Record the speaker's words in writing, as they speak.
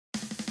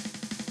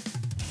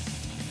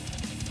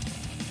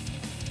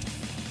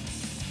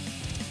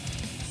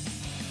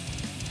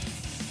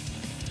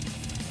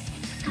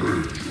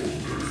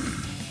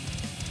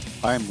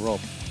I'm Rob.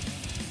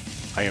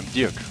 I am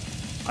Dirk.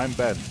 I'm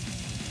Ben.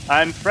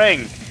 I'm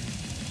Frank.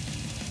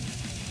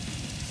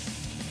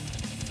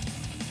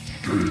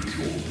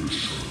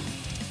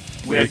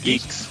 We're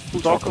geeks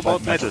who talk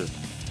about metal.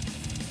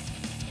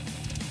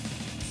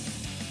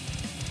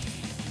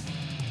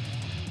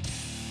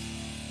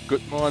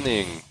 Good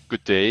morning,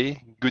 good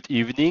day, good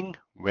evening,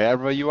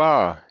 wherever you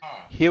are.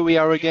 Here we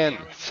are again,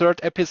 third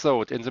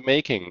episode in the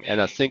making,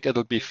 and I think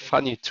it'll be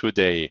funny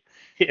today.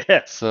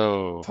 Yeah.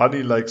 So,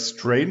 Funny like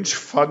strange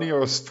funny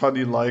or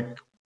funny like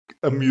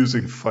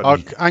amusing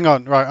funny? Hang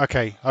on,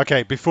 right?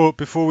 Okay. Before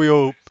we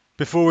all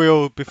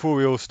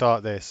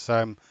start this,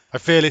 I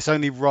feel it's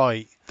only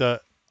right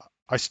that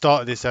I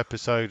started this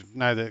episode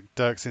now that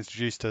Dirk's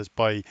introduced us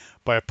by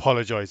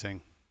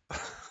apologising.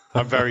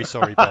 I'm very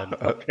sorry, Ben.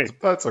 Okay.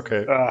 That's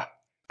okay.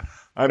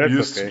 I'm that's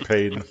used okay. to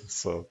pain,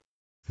 so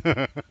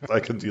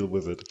I can deal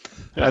with it.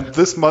 And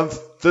this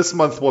month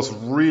was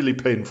really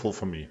painful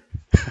for me.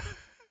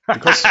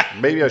 Because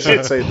maybe I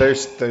should say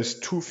there's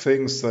two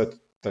things that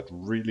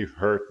really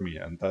hurt me,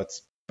 and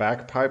that's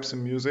bagpipes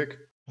and music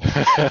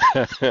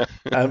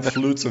and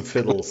flutes and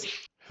fiddles.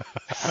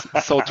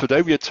 so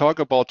today we talk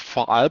about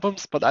 4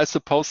 albums, but I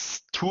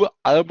suppose 2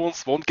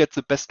 albums won't get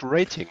the best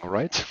rating,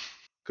 right?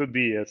 Could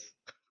be, yes.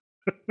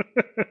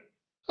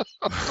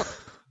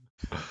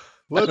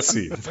 Let's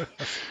see.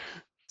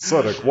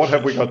 So, Dirk, what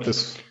have we got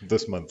this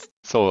month?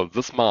 So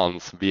this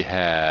month we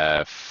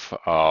have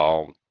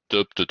I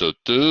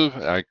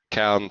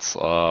can't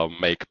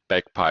make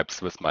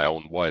bagpipes with my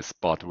own voice,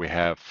 but we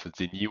have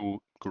the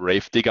new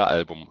Gravedigger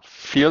album,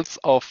 Fields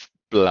of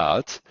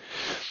Blood.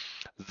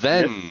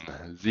 Then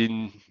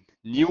the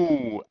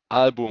new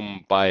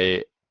album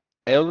by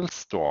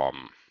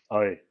Ailstorm.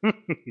 Aye.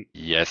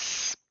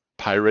 Yes,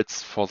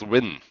 Pirates for the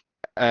Win.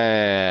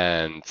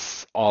 And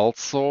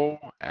also,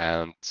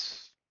 and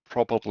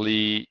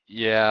probably,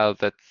 yeah,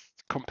 that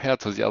compared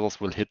to the others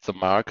will hit the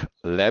mark,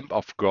 Lamb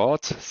of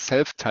God,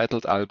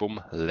 self-titled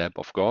album Lamb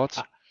of God.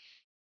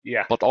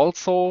 Yeah. But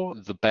also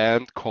the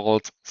band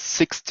called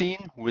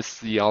 16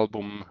 with the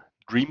album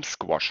Dream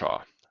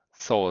Squasher.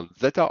 So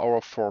that are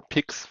our 4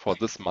 picks for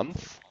this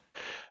month.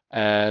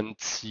 And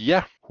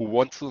yeah, who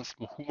wants to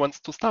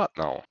start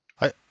now?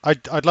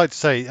 I'd like to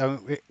say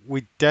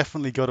we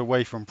definitely got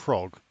away from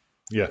prog.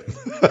 Yeah,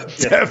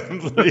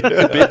 definitely.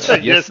 A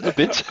bit, yes, a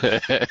bit.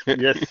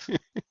 Yes.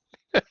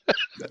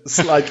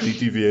 Slightly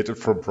deviated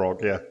from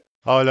prog, yeah.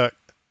 Oh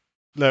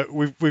look,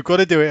 we've got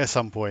to do it at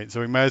some point, so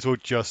we may as well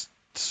just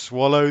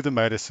swallow the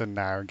medicine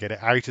now and get it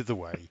out of the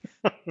way.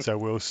 So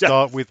we'll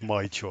start with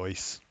my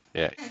choice.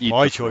 Yeah,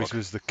 My choice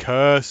was The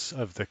Curse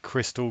of the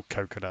Crystal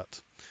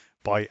Coconut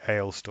by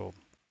Ailstorm.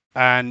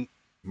 And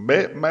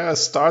May I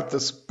start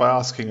this by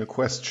asking a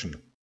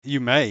question? you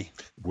may.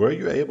 Were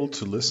you able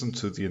to listen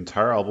to the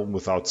entire album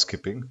without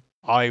skipping?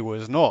 I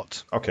was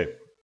not. Okay.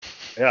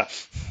 Yeah.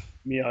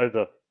 Me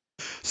either.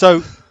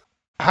 So,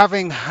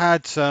 having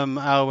had some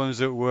albums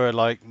that were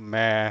like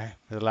meh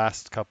the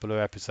last couple of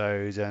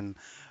episodes, and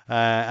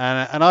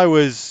I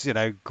was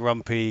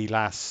grumpy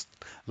last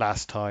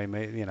time.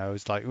 I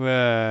was like,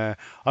 I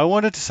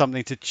wanted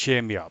something to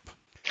cheer me up,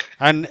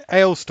 and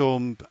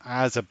Ailstorm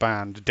as a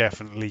band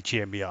definitely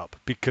cheer me up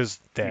because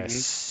they're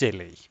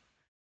silly,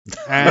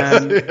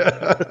 and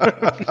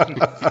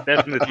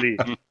Definitely.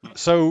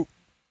 so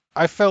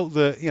I felt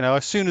that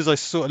as soon as I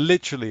saw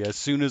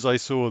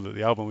that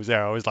the album was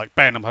there, I was like,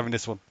 Ben, I'm having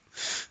this one.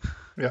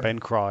 Yeah. Ben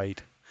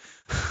cried.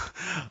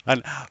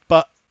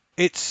 But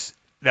it's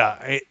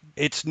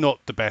not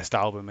the best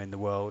album in the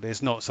world.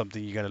 It's not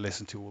something you're going to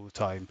listen to all the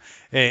time.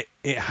 It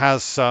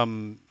has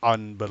some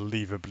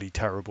unbelievably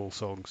terrible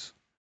songs.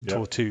 Yeah.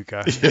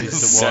 Tortuga Yes.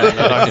 is the one.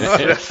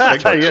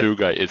 that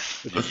Tortuga is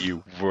the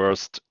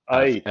worst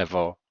I've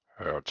ever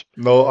heard.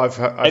 No, I've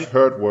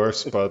heard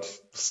worse, but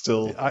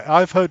still.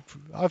 I've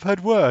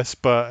heard worse,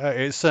 but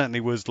it certainly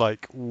was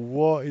like,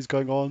 what is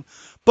going on?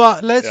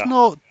 But let's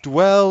not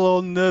dwell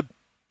on the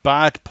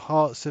bad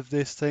parts of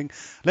this thing.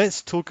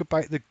 Let's talk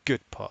about the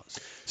good parts.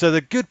 So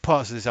the good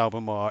parts of this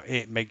album are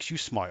it makes you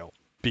smile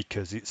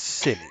because it's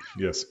silly.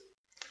 Yes.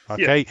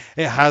 Okay,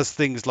 It has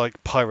things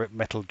like pirate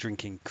metal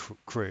drinking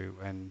crew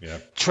and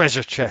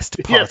treasure chest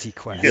party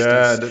quest.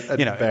 Yeah,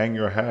 and bang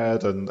your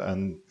head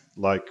and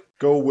like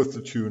go with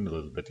the tune a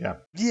little bit. Yeah,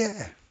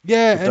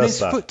 and it's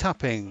that. foot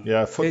tapping.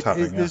 Yeah, foot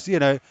tapping.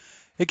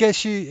 It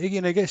gets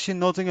you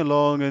nodding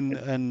along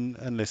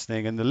and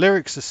listening, and the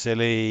lyrics are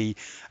silly.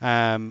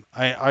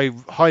 I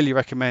highly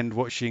recommend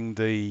watching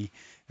the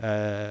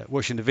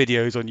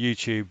videos on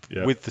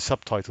YouTube with the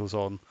subtitles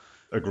on.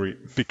 Agree.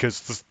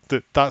 Because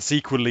that's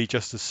equally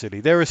just as silly.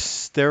 They're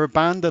a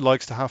band that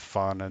likes to have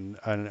fun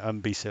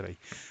and be silly.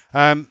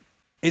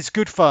 It's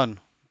good fun,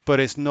 but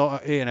it's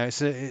not.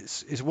 It's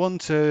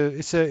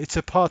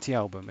a party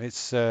album.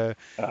 It's you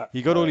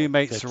got all your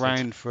mates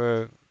around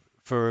for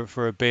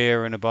a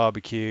beer and a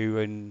barbecue,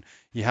 and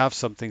you have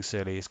something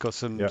silly. It's got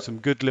some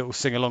good little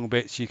sing along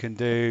bits you can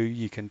do.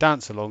 You can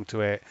dance along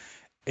to it.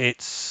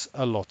 It's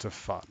a lot of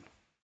fun.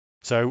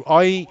 So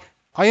I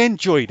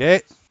enjoyed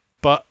it.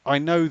 But I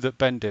know that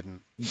Ben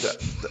didn't.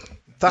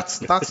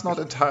 That's not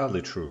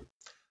entirely true.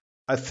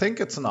 I think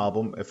it's an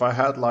album. If I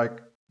had like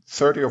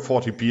 30 or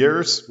 40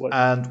 beers What?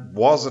 and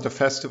was at a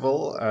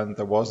festival and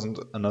there wasn't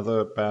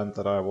another band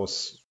that I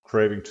was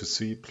craving to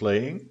see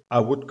playing, I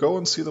would go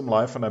and see them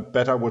live, and I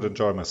bet I would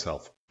enjoy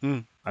myself. Hmm.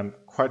 I'm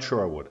quite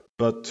sure I would.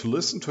 But to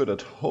listen to it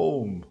at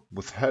home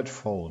with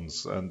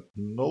headphones and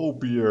no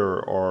beer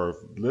or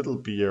little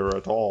beer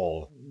at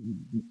all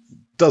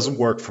doesn't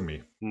work for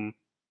me.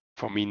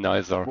 For me,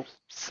 neither.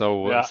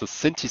 So Yeah. the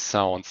synthi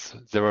sounds,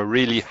 they were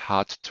really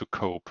hard to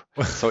cope.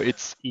 So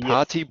it's Yes.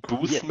 party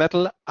boost Yes.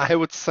 metal, I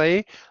would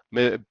say,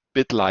 a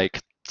bit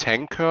like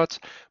Tankard,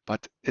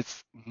 but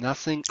it's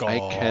nothing I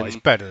Oh, can. it's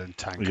better than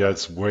Tankard. Yeah,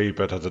 it's way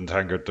better than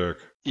Tankard, Dirk.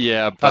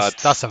 Yeah, That's- but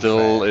that's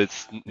still,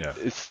 unfair.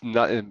 it's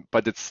not.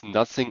 But it's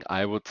nothing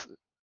I would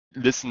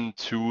listen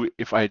to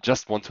if I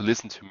just want to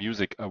listen to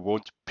music. I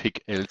won't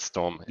pick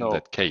Ailstorm in No.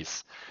 that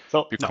case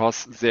So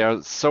because there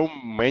are so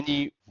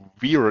many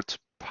weird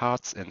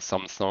parts in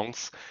some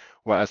songs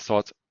where I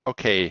thought,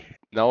 okay,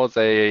 now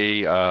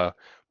they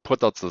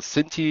put out the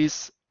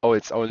synthes. Oh,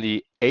 it's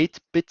only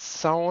 8-bit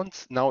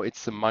sound. Now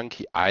it's the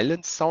Monkey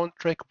Island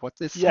soundtrack. What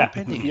is Yeah,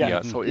 happening yeah,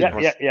 here? So it yeah,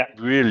 was yeah, yeah.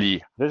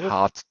 really This is-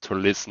 hard to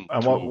listen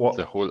And to what-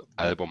 the whole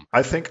album.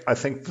 I think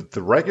that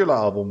the regular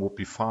album would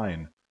be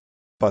fine,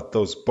 but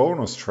those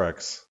bonus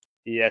tracks,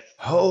 Yes.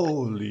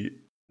 holy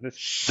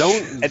This-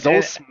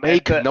 Those and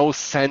make the- no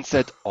sense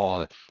at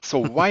all. So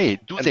why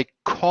do they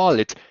call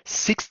it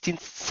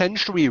 16th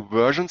century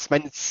versions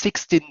when it's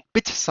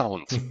 16-bit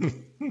sound?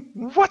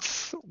 What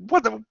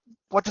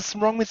is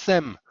wrong with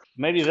them?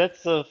 Maybe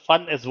that's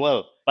fun as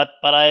well. But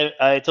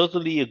I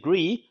totally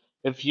agree.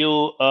 If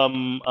you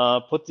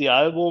put the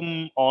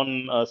album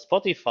on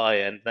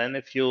Spotify, and then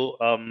if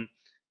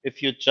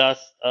you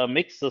just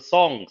mix the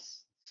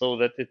songs so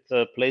that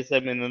it plays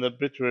them in an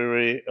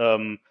arbitrary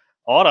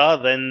order,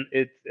 then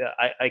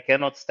I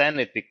cannot stand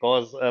it,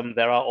 because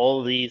there are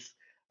all these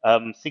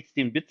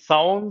 16-bit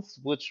sounds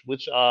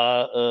which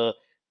are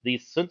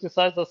these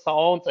synthesizer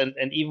sounds, and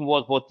even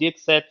what Dirk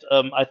said,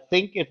 I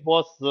think it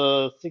was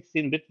the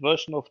 16-bit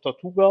version of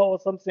Tortuga or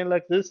something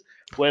like this,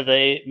 where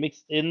they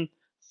mixed in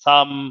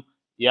some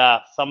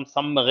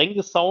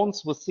merengue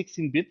sounds with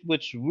 16-bit,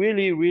 which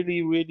really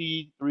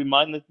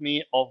reminded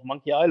me of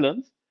Monkey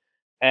Island.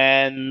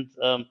 And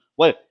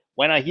well,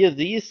 when I hear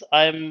these,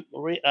 I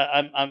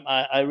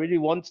really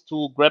want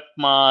to grab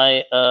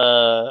my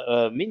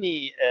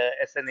mini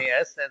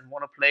SNES and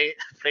want to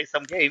play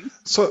some games.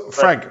 So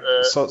Frank,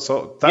 uh,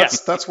 so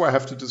that's where I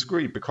have to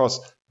disagree, because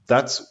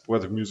that's where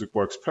the music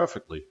works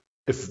perfectly.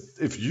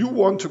 If you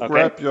want to Okay.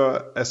 grab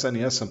your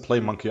SNES and play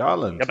Monkey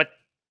Island, Yeah, but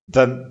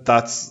then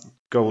that's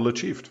goal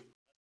achieved.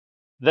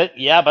 but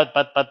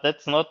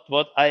that's not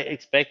what I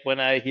expect when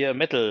I hear a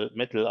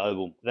metal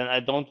album. Then I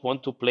don't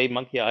want to play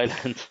Monkey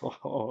Island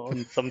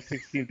on some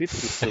 16-bit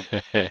system.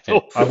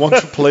 So, I want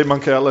to play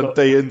Monkey Island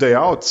day in, day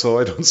out, so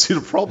I don't see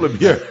the problem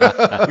here.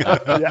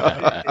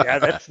 yeah,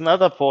 that's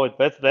another point.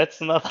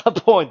 That's another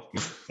point.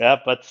 Yeah,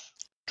 but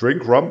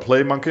Drink rum,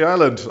 play Monkey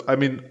Island. I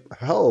mean,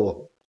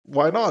 hell,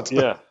 why not?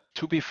 yeah,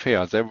 To be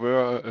fair, there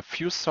were a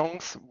few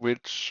songs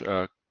which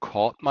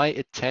caught my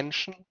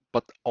attention,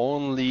 but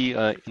only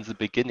in the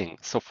beginning.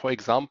 So, for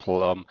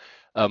example,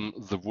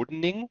 The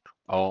Woodening,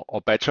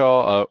 or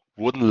better,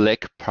 Wooden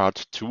Leg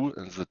Part 2,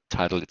 and the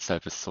title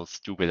itself is so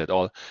stupid at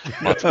all.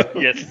 But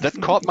yes.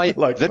 that caught my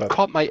Like that that.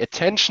 caught my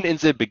attention in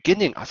the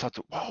beginning. I thought,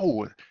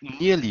 wow,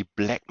 nearly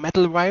black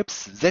metal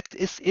vibes. That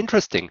is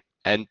interesting.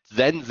 And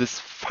then this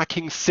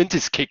fucking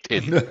synthes kicked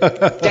in.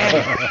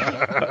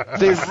 Damn!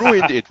 They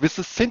ruined it with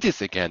the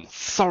synthes again.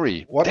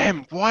 Sorry. What-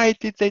 Damn, why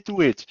did they do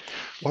it?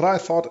 What I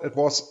thought it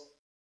was,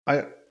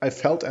 I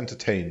felt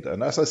entertained,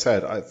 and as I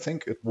said, I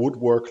think it would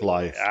work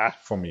live Yeah.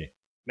 for me.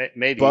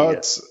 Maybe.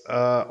 But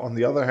on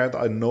the other hand,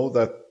 I know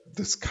that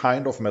this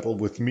kind of metal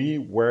with me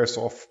wears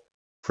off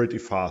pretty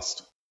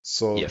fast.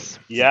 So Yes.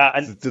 Yeah,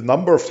 and the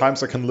number of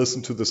times I can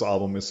listen to this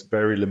album is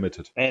very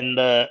limited. and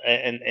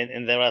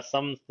there are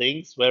some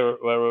things where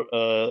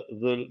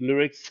the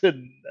lyrics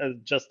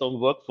just don't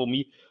work for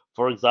me.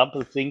 For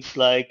example, things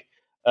like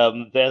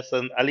there's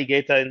an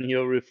alligator in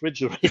your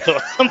refrigerator or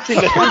something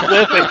like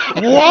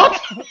that.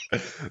 What?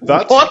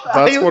 That's What are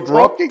that's you what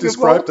Rob talking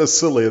described about? as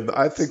silly, and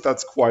I think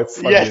that's quite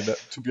funny.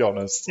 Yes. To be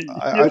honest,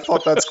 I Yes.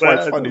 thought that's quite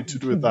Well, funny to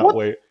do it that what?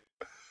 way,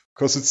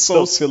 because it's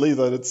so So- silly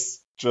that it's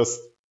just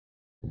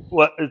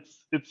Well,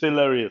 it's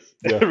hilarious.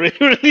 Yeah.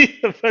 Really,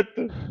 but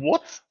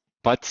what?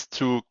 But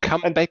to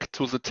come back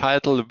to the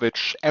title,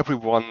 which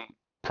everyone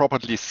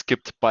probably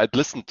skipped but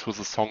listened to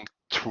the song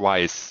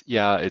twice.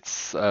 Yeah,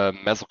 it's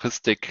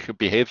masochistic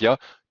behavior,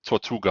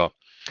 Tortuga.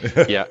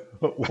 Yeah,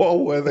 what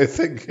were they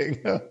thinking?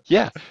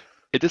 yeah.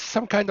 It is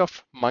some kind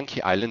of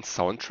Monkey Island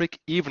soundtrack.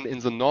 Even in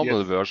the normal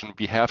Yes. version,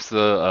 we have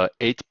the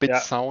 8-bit Yeah.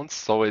 sounds,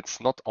 so it's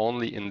not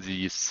only in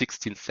the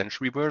 16th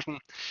century version.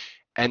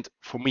 And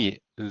for me,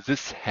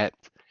 this had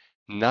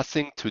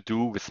nothing to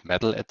do with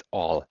metal at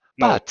all.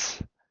 No.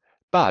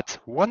 But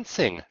one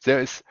thing, there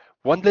is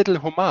one little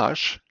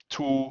homage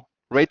to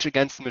Rage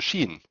Against the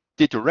Machine.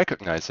 Did you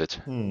recognize it?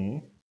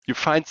 you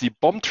find the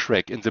bomb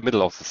track in the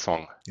middle of the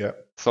song. Yeah.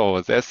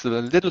 So there's a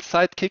little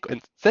sidekick,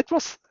 and that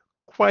was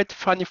quite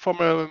funny from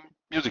a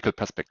musical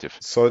perspective.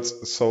 So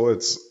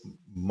it's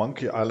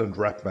Monkey Island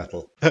rap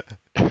metal.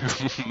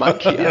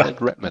 Monkey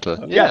Island rap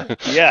metal. Yeah.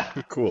 Yeah.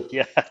 Cool.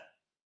 Yeah.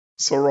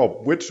 So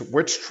Rob,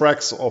 which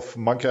tracks of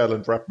Monkey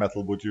Island rap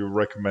metal would you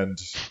recommend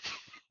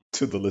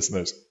to the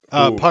listeners?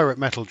 Ooh, Pirate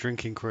Metal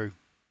Drinking Crew.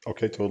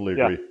 okay, totally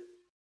Yeah. agree. That's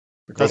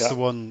Because the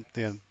one.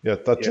 Yeah.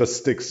 that Yeah. just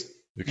sticks.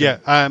 You can-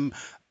 Yeah.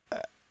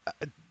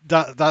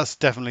 That's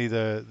definitely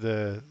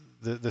the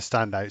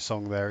standout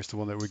song there. It's the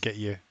one that would get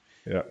you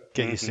yeah.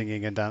 you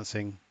singing and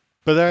dancing.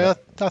 But there,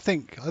 I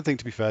think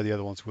to be fair, the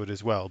other ones would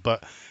as well.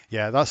 But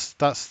yeah, that's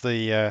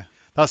the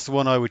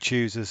one I would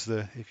choose as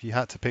if you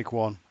had to pick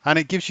one, and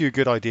it gives you a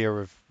good idea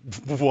of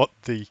what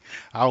the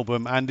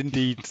album and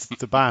indeed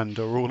the band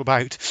are all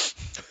about.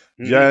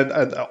 Yeah,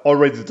 and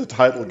already the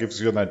title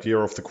gives you an idea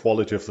of the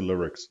quality of the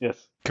lyrics. Yes.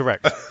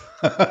 Correct.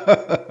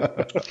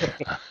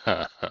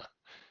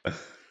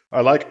 I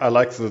like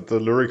the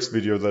lyrics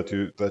video that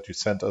you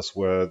sent us,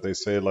 where they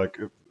say like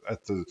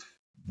at the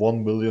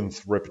 1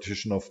 millionth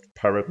repetition of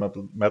Pirate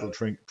Metal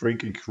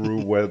Drinking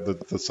Crew, where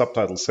the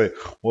subtitles say,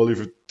 "Well, if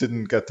you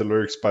didn't get the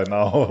lyrics by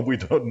now, we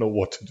don't know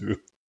what to do."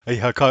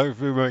 Yeah, I can't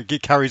remember.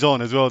 It carries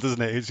on as well,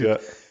 doesn't it? Yeah,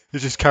 It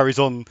just carries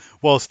on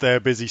whilst they're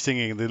busy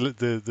singing.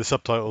 The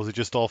subtitles are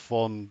just off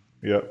on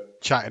yeah,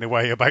 chatting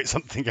away about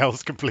something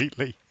else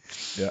completely.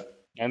 yeah.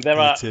 And there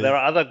are It, there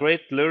are other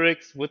great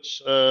lyrics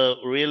which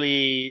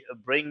really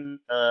bring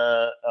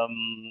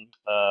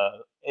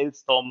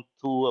Ailstorm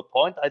to a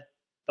point. I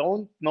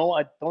don't know.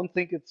 I don't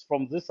think it's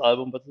from this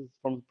album, but it's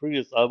from the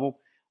previous album,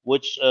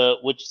 which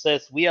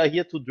says, "We are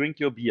here to drink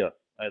your beer."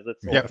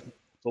 That's all. Yep.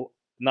 So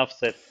enough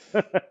said.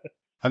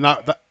 And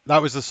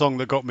that was the song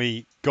that got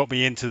me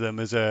into them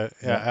as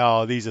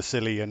oh, these are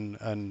silly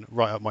and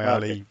right up my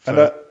alley. And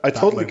for I that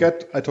totally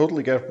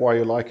moment. get why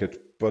you like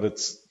it, but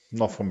it's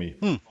not for me.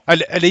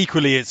 And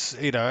equally, it's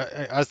as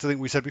I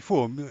think we said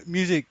before,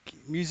 music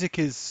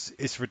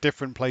is for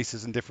different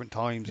places and different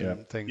times Yeah.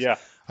 and things. Yeah.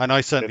 And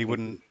I certainly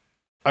Definitely.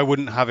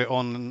 wouldn't have it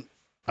on.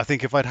 I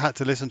think if I'd had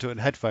to listen to it in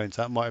headphones,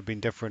 that might have been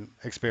different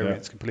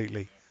experience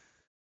completely.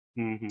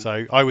 Mhm.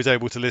 So I was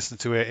able to listen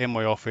to it in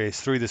my office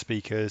through the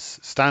speakers,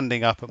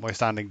 standing up at my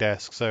standing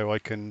desk, so I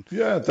can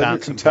Yeah, then you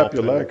dance can and tap bop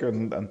your and- leg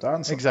and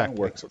dance. And Exactly. that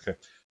works okay.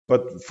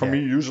 But for Yeah. me,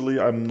 usually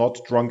I'm not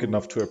drunk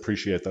enough to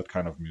appreciate that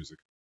kind of music.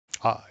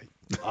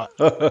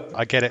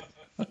 I get it.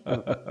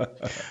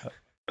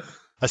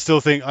 I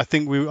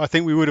think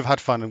we would have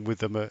had fun with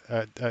them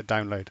at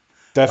Download.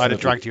 Definitely. I'd have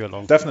dragged you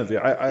along. Definitely.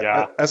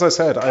 Yeah. As I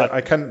said, I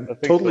I can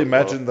think totally so,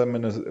 imagine them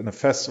in a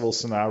festival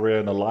scenario,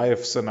 in a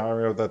live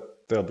scenario, that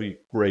they'll be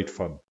great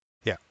fun.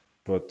 Yeah.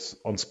 But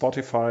on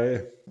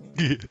Spotify,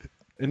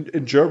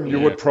 in German, you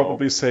Yeah, would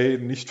probably say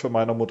 "nicht für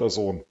meiner Mutter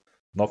Sohn,"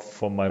 not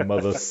for my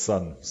mother's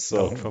son.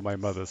 So Not for my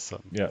mother's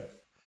son. yeah.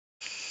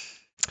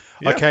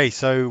 Yeah. Okay,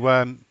 so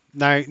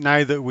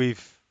now that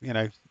we've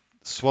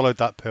swallowed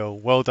that pill,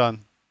 well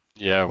done,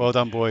 Yeah. well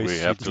done, boys. We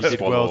You have to did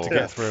well to swallow.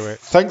 get through it.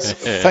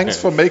 Thanks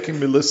for making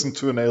me listen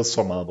to an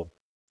Ailstorm album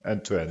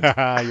end to end.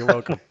 You're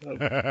welcome.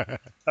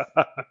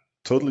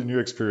 Totally new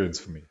experience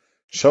for me.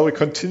 Shall we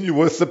continue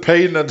with the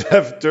pain and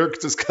have Dirk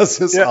discuss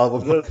his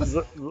album?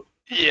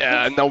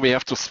 Yeah, now we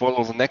have to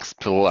swallow the next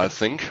pill, I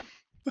think.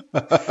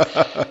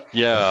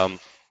 Yeah.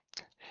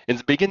 In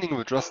the beginning, it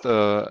was just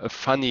a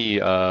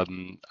funny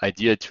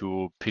idea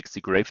to pick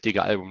the Gravedigger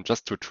album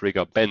just to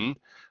trigger Ben,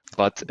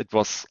 but it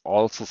was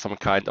also some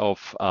kind of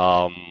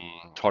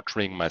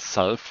torturing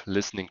myself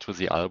listening to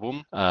the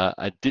album.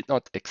 I did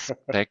not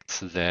expect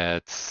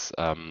that.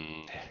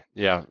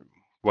 Yeah,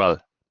 well,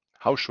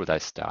 how should I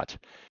start?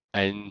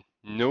 I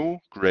know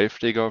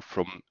Gravedigger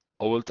from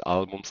old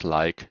albums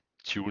like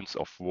Tunes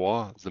of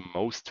War, the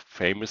most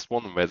famous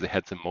one where they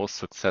had the most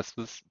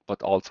successes,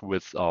 but also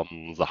with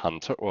the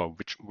Hunter or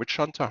which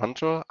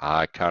Hunter?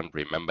 I can't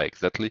remember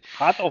exactly.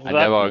 Heart of I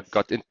never Darkness.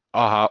 got in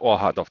or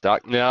Heart of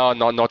Darkness. No,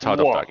 not Heart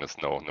of War. Darkness.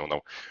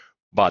 No.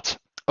 But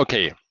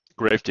okay,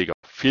 Gravedigger,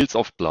 Fields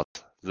of Blood,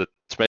 the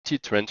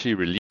 2020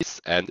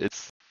 release, and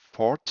it's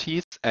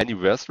 40th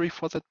anniversary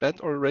for that band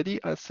already,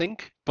 I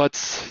think.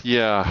 But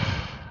yeah,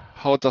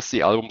 how does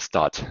the album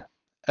start?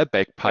 A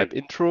bagpipe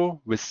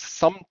intro with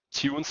some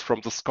tunes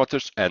from the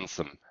Scottish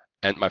anthem.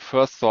 And my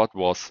first thought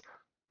was,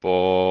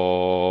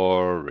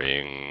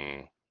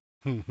 boring.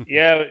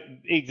 Yeah,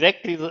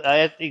 exactly. I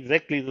had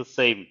exactly the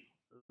same.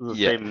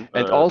 Yeah, Same,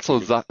 and also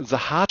feeling. the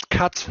hard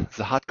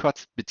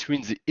cut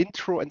between the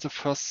intro and the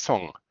first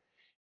song,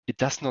 it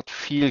does not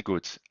feel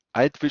good.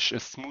 I'd wish a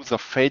smoother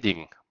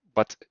fading,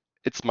 but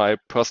it's my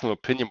personal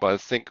opinion. But I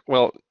think,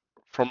 well,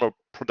 from a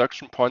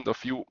production point of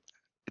view,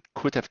 it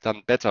could have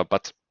done better.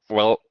 But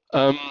well,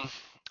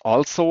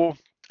 also,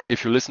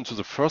 if you listen to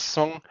the first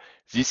song,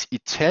 these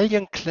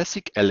Italian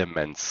classic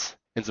elements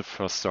in the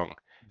first song,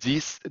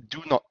 these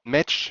do not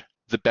match.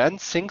 The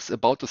band sings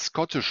about a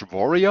Scottish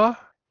warrior,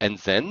 and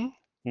then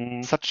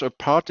Mhm. such a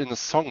part in a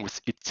song with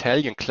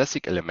Italian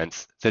classic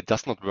elements, that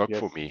does not work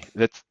for Yes. me.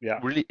 That's Yeah.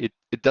 really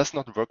it does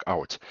not work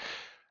out.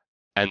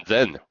 And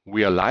then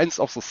we are lions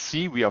of the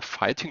sea, we are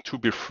fighting to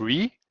be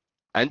free,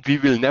 and we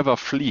will never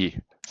flee.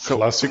 So,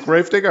 Classic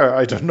Gravedigger.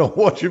 I don't know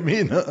what you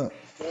mean.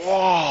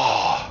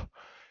 whoa,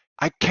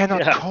 I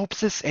cannot Yeah. cope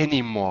this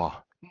anymore.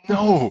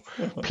 No,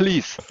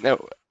 please,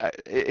 no.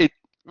 It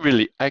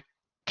really, I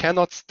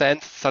cannot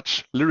stand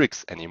such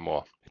lyrics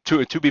anymore.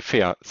 To be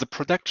fair, the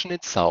production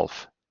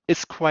itself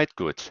is quite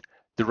good.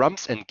 The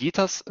drums and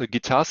guitars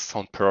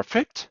sound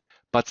perfect,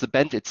 but the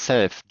band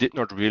itself did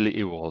not really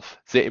evolve.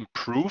 They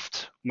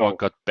improved or No.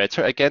 got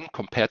better again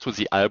compared to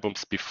the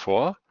albums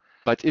before.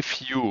 But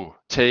if you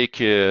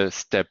take a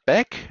step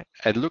back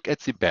and look at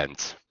the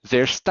band,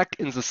 they're stuck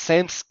in the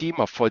same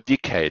schema for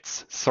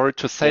decades. Sorry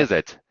to say Yeah.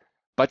 that,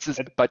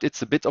 but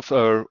it's a bit of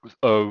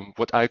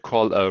what I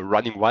call a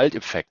running wild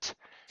effect.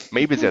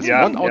 Maybe there's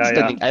Yeah, one yeah, yeah,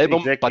 outstanding album,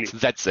 exactly.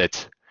 but that's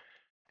it.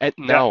 And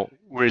Yeah. now,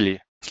 really,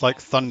 It's like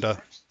Thunder.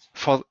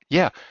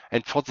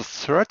 and for the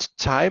third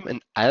time, an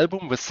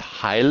album with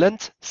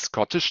Highland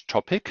Scottish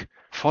topic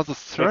for the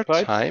third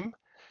Bagpipes? time.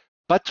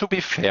 But to be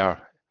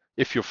fair,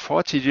 if you're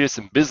 40 years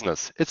in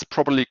business, it's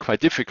probably quite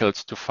difficult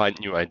to find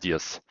new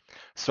ideas.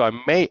 So I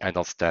may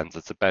understand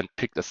that the band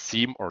picked a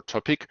theme or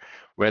topic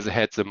where they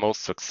had the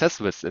most success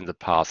with in the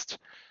past.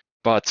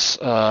 But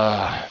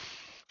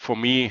for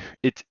me,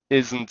 it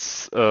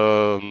isn't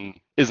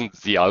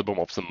the album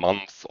of the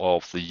month or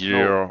of the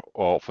year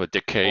or of a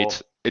decade.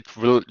 Oh. It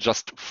will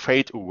just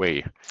fade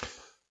away.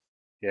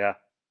 Yeah,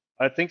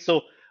 I think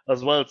so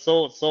as well.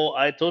 So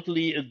I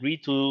totally agree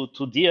to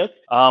Dirk.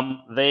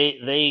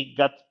 They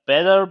got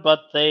better, but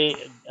they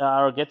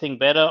are getting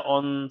better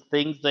on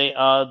things they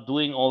are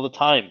doing all the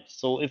time.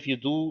 So if you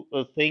do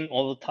a thing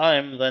all the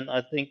time, then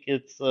I think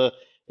it's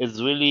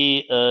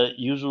really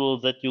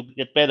usual that you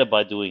get better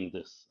by doing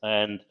this.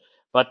 And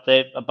but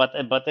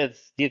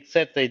as Dirk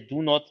said, they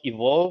do not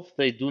evolve.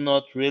 They do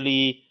not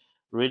really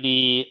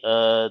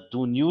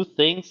do new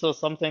things or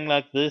something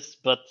like this,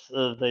 but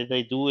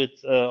they do it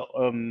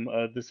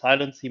this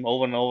Highland theme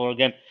over and over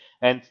again.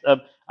 And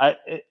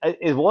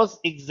it was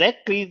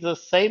exactly the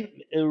same,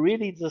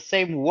 really the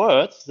same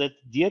words that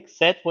Dirk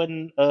said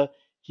when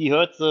he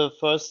heard the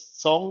first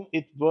song.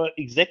 It were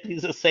exactly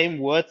the same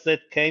words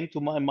that came to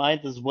my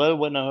mind as well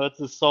when I heard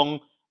the song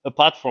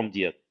apart from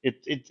Dirk.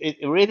 It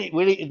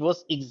really it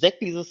was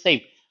exactly the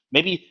same.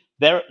 Maybe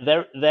there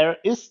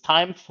is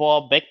time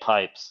for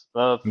bagpipes.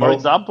 For No,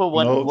 example,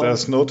 no, when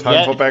there's no time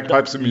yeah, for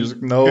bagpipes in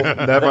music. No,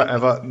 never,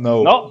 ever,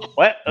 no. no,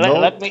 well, No.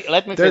 let me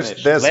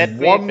finish. There's Let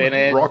me one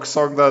finish. rock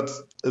song that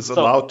is So-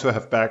 allowed to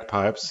have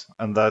bagpipes,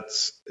 and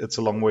it's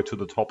a long way to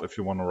the top if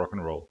you want to rock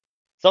and roll.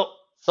 So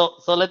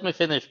let me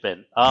finish,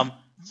 Ben.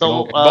 So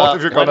No, not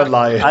if you're gonna when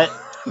lie.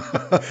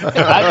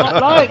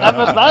 I'm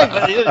not lying,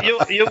 but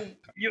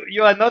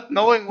you are not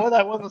knowing what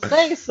I want to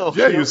say. So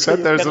Yeah, you said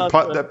there's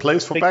cannot, a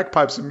place for think-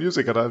 bagpipes in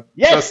music, and I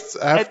Yes, just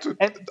have and- to.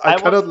 and I I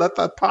cannot let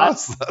that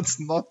pass. That's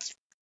not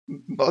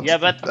Yeah,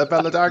 but a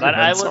valid argument.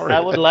 But Sorry. I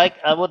would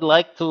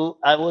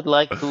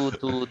like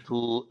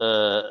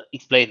to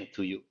explain it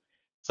to you.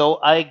 So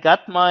I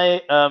got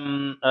my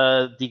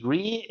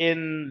degree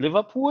in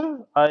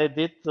Liverpool. I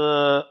did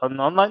an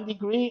online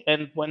degree,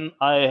 and when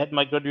I had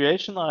my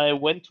graduation, I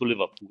went to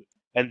Liverpool.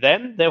 And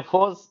then there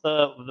was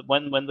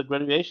when the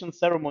graduation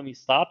ceremony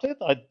started,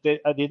 I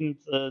didn't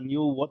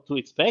knew what to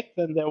expect,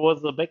 and there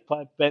was a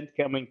bagpipe band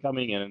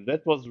coming in, and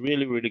that was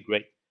really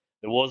great.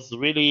 It was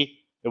really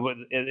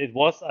it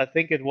was I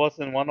think it was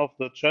in one of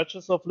the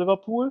churches of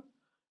Liverpool,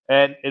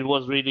 and it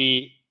was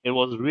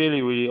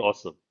really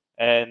awesome,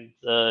 and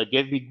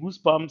gave me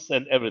goosebumps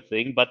and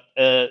everything. But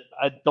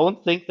I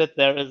don't think that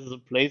there is a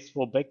place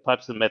for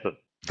bagpipes in metal.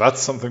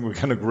 That's something we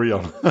can agree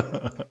on.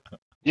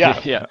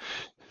 Yeah, Yeah.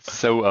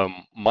 So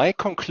my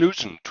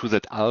conclusion to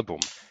that album,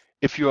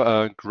 if you're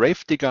a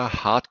Gravedigger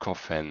hardcore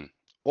fan,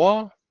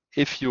 or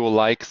if you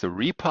like the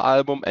Reaper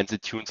album and the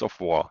Tunes of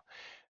War,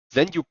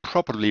 then you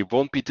probably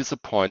won't be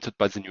disappointed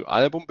by the new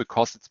album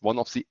because it's one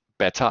of the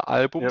better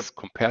albums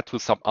compared to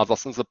some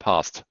others in the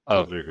past.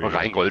 Totally agree.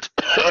 Rheingold.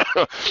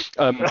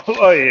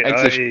 Oi, and,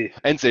 oi.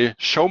 they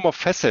show more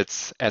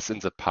facets as in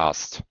the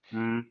past.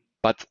 Mm.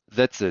 But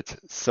that's it.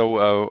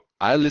 So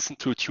I listened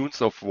to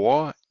Tunes of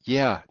War,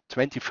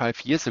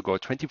 25 years ago,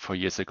 24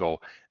 years ago.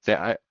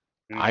 I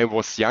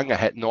was young, I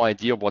had no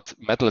idea what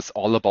metal is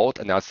all about,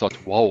 and I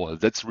thought, wow,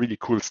 that's really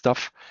cool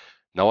stuff.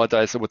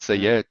 Nowadays, I would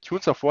say,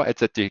 Tunes of War at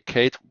that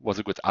decade was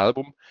a good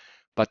album,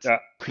 but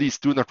please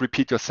do not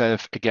repeat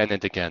yourself again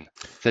and again.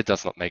 That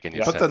does not make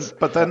any sense.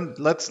 But then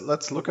let's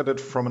look at it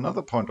from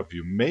another point of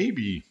view.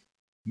 Maybe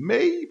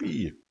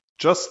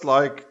just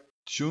like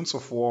Tunes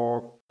of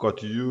War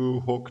got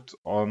you hooked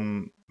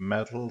on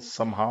metal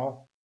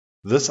somehow,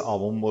 this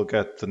album will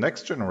get the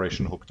next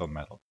generation hooked on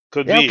metal.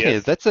 Could Yeah, be. okay,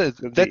 Yes. that's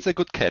a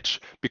good catch,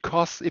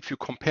 because if you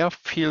compare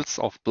Fields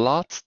of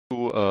Blood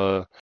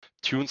to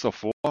Tunes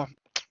of War,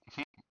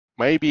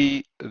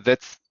 maybe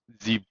that's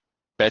the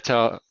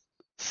better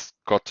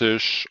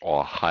Scottish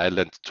or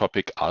Highland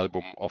topic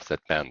album of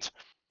that band.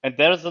 And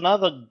there's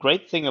another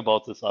great thing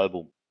about this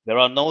album. There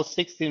are no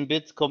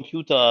 16-bit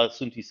computer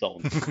synthy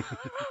sounds.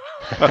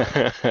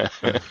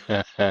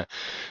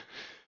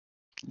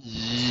 Look,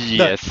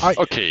 Yes,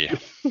 okay.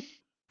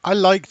 I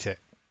liked it.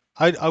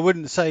 I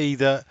wouldn't say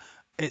that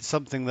it's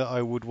something that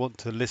I would want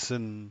to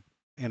listen,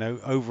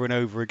 over and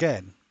over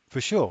again,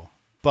 for sure.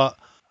 But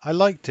I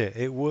liked it.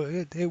 It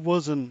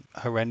wasn't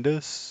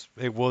horrendous.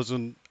 It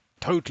wasn't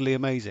totally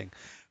amazing,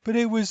 but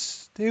it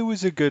was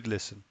a good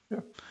listen.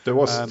 Yeah, there It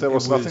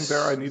was nothing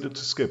there I was needed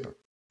to skip.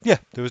 Yeah,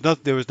 there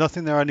was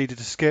nothing there I needed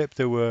to skip.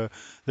 There were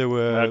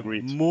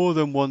Agreed. more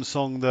than one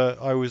song that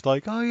I was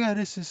like, oh yeah,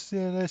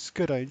 that's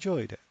good. I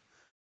enjoyed it.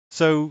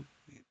 So,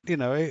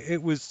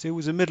 it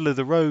was a middle of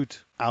the road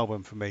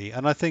album for me,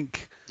 and I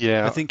think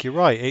Yeah. you're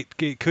right.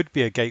 It could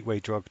be a gateway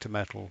drug to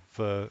metal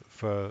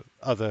for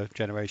other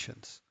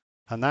generations,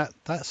 and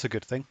that's a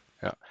good thing.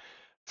 Yeah.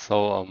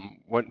 So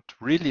what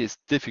really is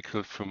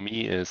difficult for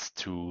me is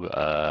to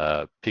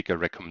pick a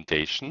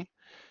recommendation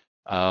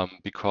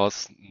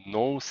because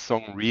no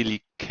song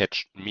really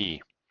catched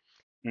me.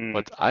 Mm.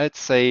 But I'd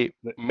say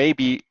The-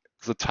 maybe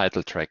the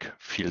title track,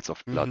 Fields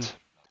of Blood. Hmm.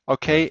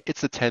 Okay,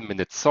 it's a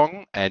 10-minute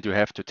song and you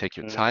have to take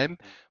your mm, time,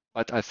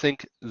 but I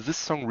think this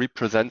song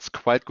represents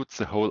quite good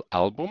the whole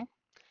album.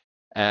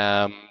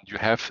 You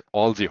have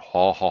all the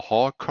ha ha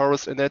ha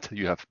chorus in it,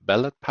 you have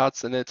ballad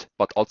parts in it,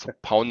 but also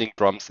pounding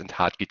drums and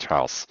hard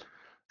guitars.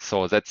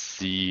 So that's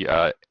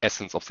the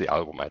essence of the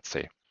album, I'd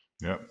say.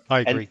 Yeah. I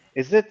And agree.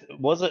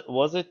 was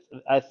it?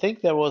 I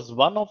think there was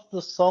one of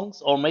the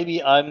songs, or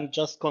maybe I'm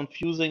just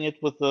confusing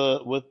it with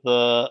the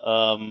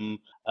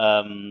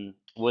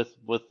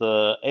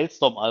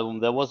Ailstorm album.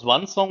 There was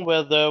one song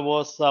where there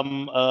was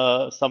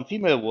some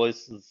female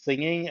voices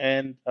singing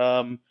and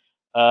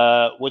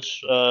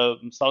which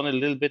sounded a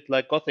little bit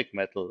like gothic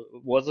metal.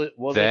 Was it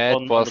That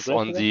on the was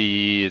on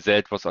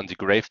Gravedigger? the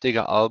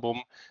Gravedigger album.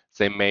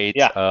 They made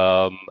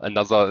Yeah.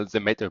 they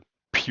made a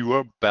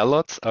pure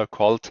ballad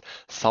called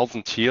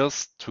Thousand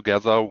Tears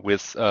together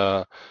with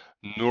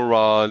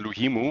Nura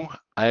Luhimu.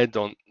 I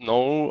don't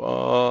know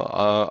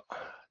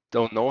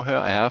her.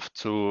 I have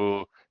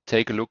to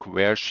take a look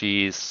where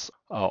she's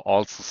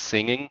also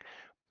singing.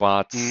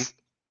 But Mm.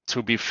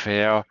 to be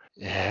fair,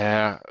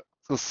 yeah,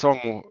 the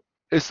song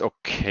is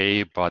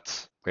okay,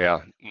 but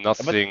yeah, But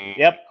nothing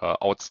yeah,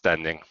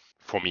 outstanding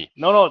for me.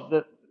 no,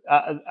 no.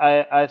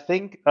 I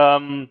think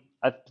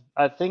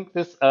I think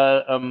that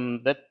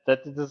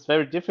it is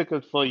very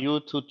difficult for you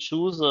to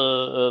choose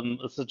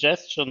a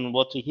suggestion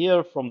what to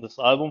hear from this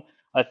album.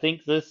 I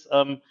think this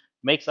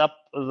makes up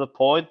the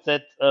point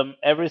that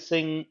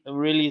everything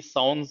really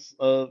sounds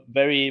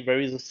very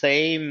very the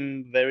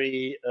same,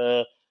 very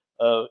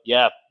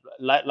yeah,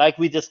 like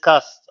we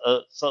discussed.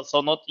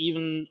 So not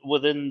even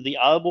within the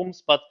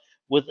albums, but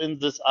within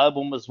this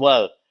album as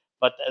well.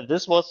 But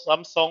this was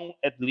some song,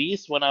 at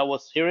least when I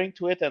was hearing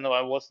to it, and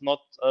I was not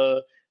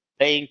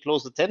paying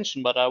close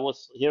attention, but I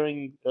was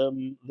hearing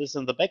this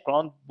in the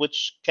background,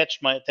 which catch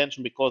my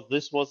attention because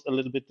this was a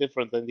little bit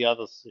different than the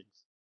other things.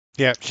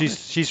 Yeah, Okay.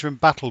 she's from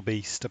Battle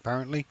Beast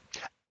apparently.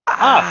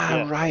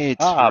 Yeah. Right,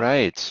 Ah,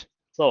 right.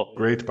 so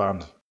Great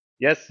band.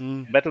 yes,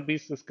 Mm. Battle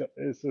Beast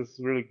is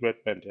really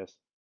great band. Yes,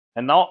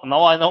 and now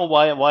I know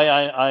why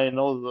I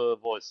know the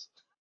voice.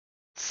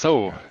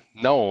 So Yeah.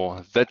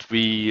 now that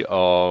we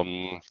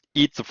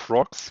eat the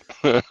frogs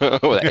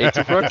or ate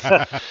the frogs,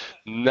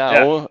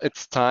 Yeah. now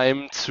it's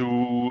time to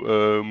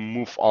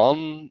move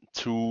on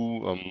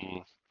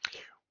to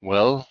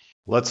well,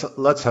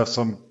 Let's have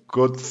some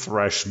good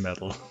thrash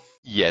metal.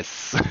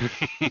 yes.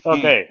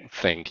 Okay,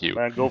 Thank you.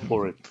 go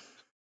for it.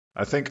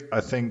 I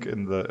think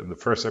in the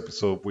first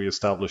episode we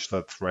established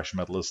that thrash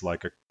metal is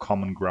like a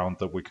common ground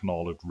that we can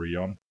all agree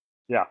on.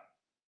 Yeah.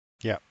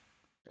 Yeah.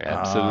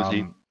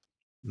 Absolutely.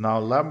 Now,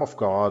 Lamb of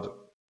God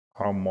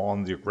are more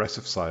on the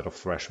aggressive side of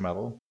thrash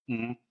metal,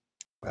 Mhm.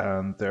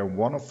 and they're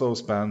one of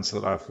those bands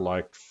that I've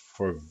liked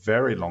for a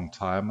very long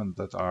time, and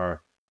that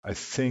are, I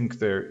think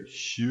they're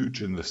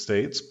huge in the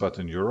States, but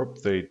in Europe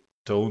they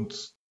don't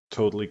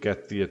totally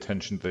get the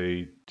attention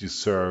they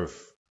deserve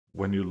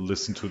when you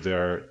listen to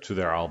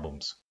their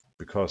albums,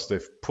 because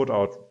they've put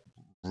out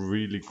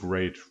really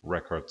great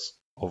records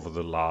over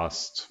the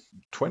last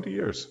 20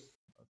 years.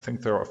 I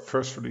think their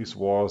first release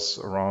was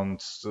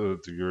around the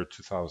year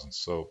 2000.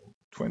 So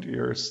 20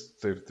 years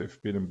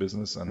they've been in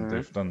business, and Mhm.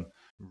 they've done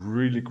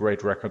really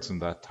great records in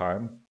that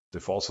time.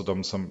 They've also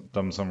done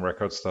some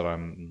records that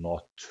I'm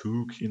not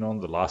too keen on.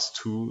 The last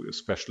two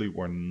especially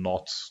were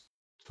not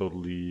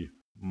totally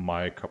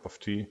my cup of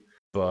tea.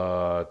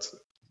 But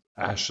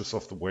Ashes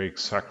of the Wake,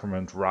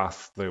 Sacrament,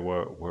 Wrath, they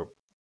were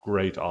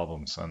great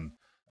albums. And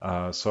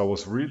so I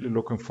was really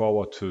looking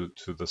forward to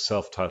the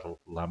self-titled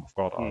Lamb of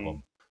God Mhm.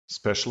 album,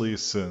 especially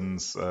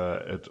since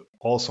it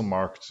also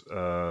marked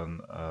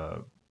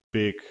a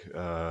big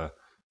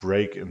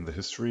break in the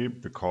history,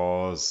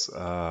 because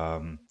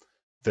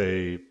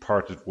they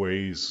parted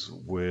ways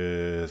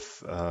with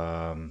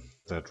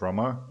their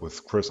drummer,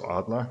 with Chris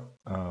Adler,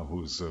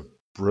 who's a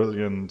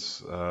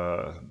brilliant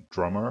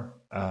drummer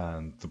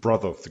and the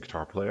brother of the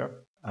guitar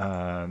player,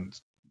 and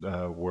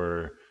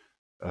were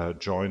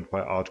joined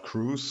by Art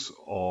Cruz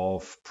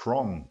of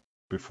Prong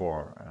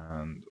before,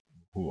 and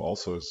who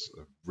also is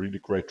a really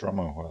great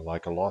drummer who I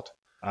like a lot.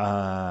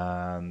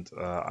 and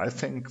I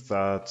think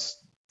that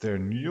their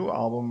new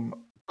album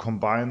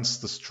combines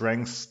the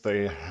strengths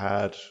they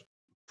had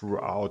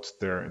throughout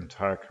their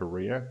entire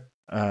career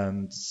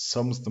and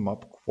sums them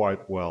up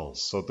quite well.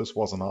 So this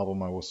was an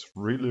album I was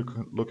really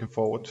looking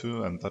forward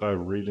to and that I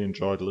really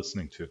enjoyed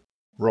listening to.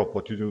 Rob,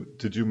 what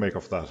did you make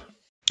of that?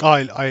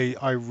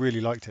 I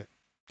really liked it.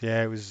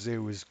 Yeah, it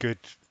was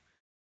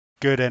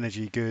good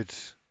energy, good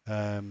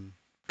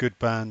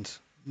band.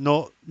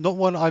 Not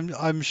one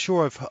I'm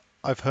sure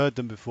I've heard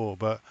them before,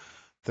 but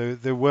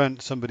they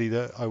weren't somebody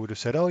that I would have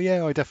said, oh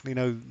yeah, I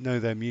definitely know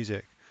their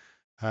music.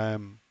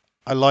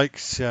 I liked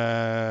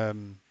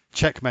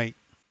Checkmate.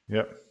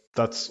 Yeah,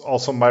 that's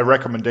also my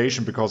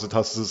recommendation because it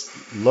has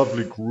this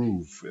lovely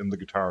groove in the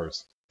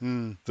guitars.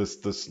 Mm,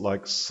 This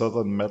like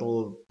southern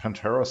metal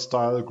Pantera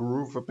style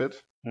groove a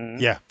bit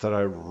yeah, that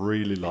I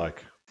really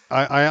like.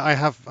 I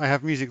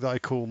have music that I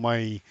call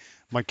my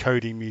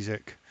coding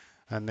music,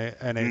 and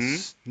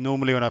it's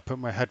normally when I put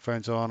my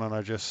headphones on and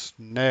I just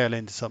nail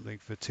into something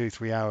for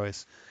 2-3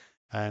 hours,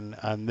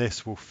 and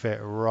this will fit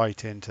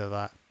right into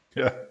that.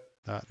 Yeah,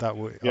 I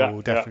will Yeah,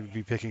 yeah, definitely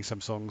be picking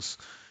some songs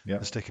yeah,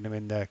 and sticking them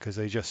in there because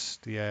they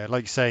just, yeah,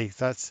 like you say,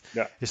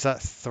 yeah, it's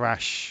that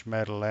thrash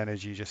metal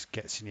energy just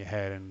gets in your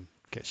head and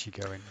gets you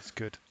going. It's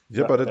good.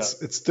 yeah. yeah, But yeah.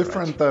 it's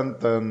different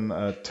than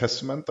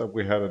Testament that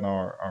we had in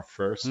our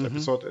first Hmm.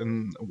 episode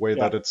in a way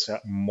Yeah, that it's yeah.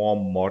 more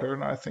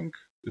modern. I think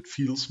it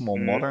feels more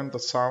Mhm. modern, the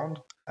sound,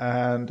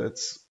 and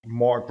it's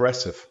more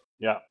aggressive.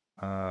 Yeah.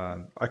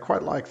 And I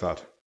quite like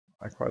that.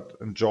 I quite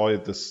enjoy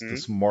this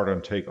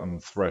modern take on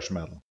thrash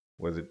metal,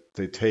 where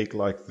they take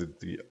like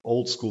the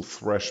old school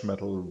thrash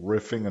metal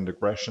riffing and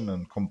aggression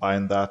and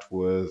combine that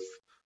with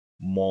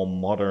more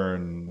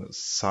modern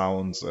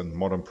sounds and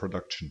modern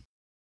production.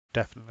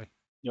 Definitely.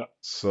 Yeah.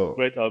 So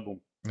Great album.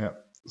 yeah.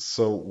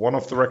 So one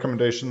of the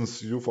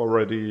recommendations you've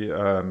already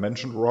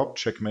mentioned, Rob,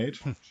 Checkmate,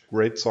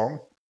 great song.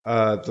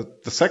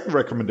 The second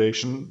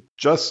recommendation,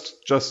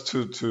 just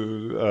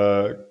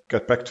to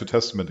get back to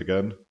Testament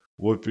again,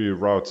 would be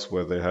Routes,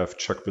 where they have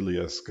Chuck Billy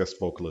as guest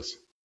vocalist.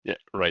 Yeah,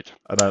 right.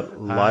 And I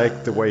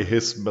like the way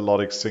his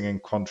melodic singing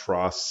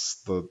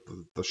contrasts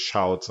the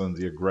shouts and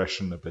the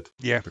aggression a bit.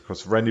 Yeah.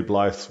 Because Randy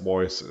Blythe's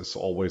voice is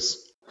always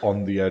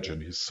on the edge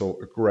and he's so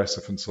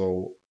aggressive and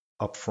so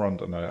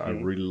upfront. And I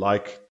really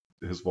like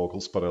his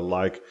vocals, but I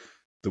like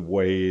the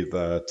way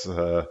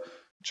that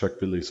Chuck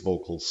Billy's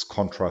vocals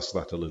contrast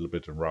that a little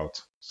bit in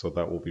Route. So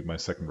that will be my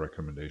second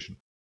recommendation.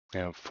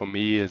 Yeah, for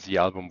me, the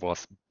album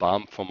was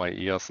balm for my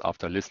ears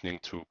after listening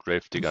to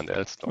Gravedigger and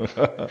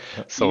Elstorff.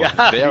 So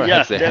Yeah, there I yeah,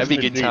 had the heavy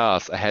definitely.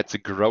 guitars, I had the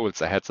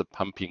growls, I had the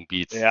pumping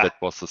beats. Yeah. That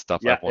was the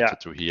stuff Yeah, I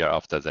wanted to hear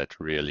after that,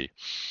 really.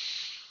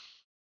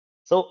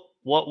 So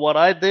what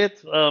I did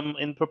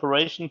in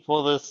preparation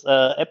for this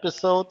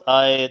episode,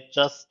 I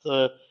just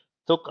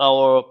took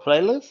our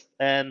playlist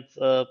and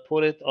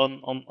put it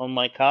on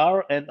my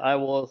car, and I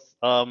was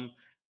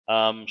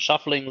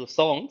shuffling the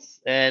songs,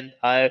 and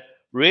I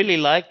really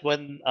liked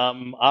when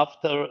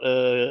after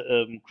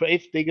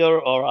Gravedigger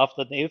or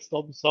after the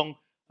Hailstorm song,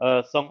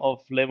 song of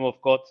Lamb of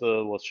God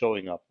was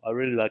showing up. I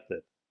really liked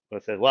it. I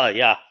said, well,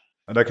 yeah,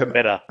 And I can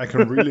better.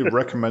 really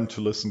recommend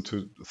to listen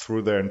to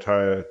through their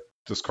entire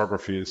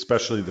discography,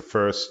 especially the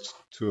first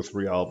 2 or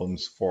 3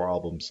 albums, 4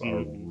 albums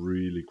are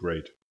really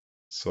great.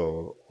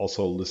 So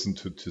also listen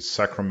to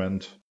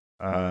Sacrament,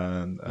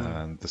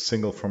 and the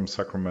single from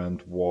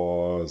Sacrament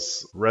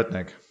was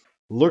Redneck.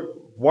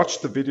 Watch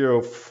the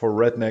video for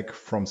Redneck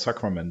from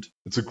Sacrament.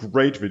 It's a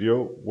great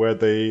video where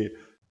they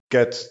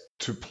get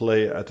to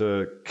play at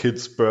a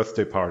kid's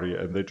birthday party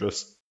and they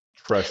just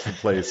trash the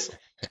place.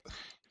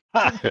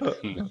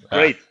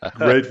 Great.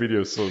 Great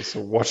video.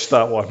 So watch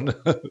that one.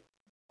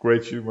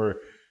 Great humor,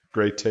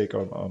 great take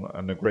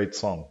on a great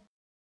song.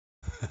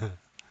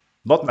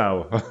 Not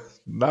now.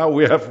 Now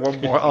we have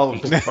one more album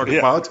to talk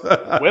about.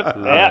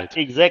 Yeah, Right.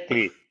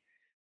 exactly.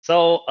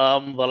 So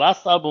the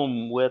last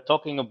album we're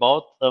talking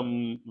about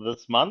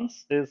this month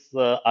is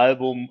the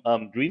album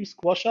Dream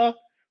Squasher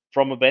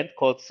from a band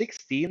called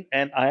 16,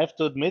 and I have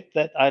to admit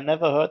that I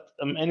never heard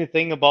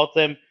anything about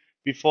them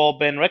before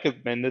Ben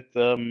recommended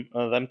them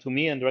to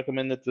me and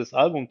recommended this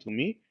album to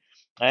me.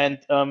 And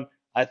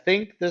I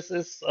think this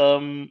is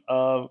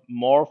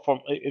more from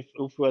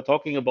if we're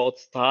talking about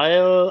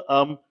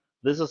style.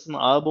 This is an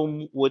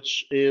album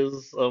which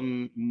is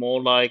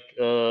more like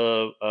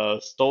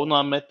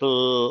stoner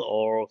metal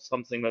or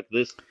something like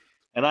this.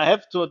 And I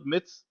have to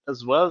admit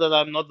as well that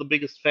I'm not the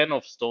biggest fan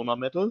of stoner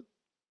metal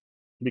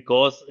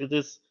because it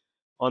is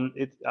on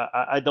it.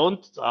 I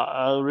don't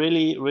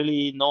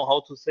really know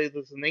how to say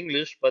this in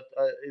English, but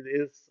it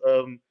is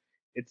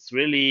it's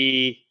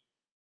really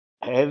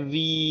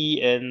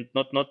heavy and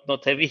not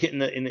heavy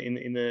in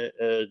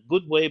a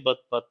good way, but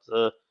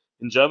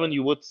in German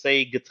you would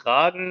say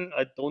getragen.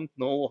 I don't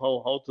know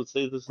how to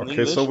say this in Okay,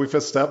 English. so we've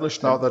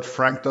established now that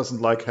Frank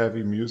doesn't like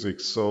heavy music.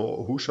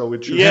 So who shall we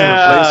choose to Yeah,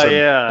 replace him?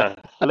 yeah.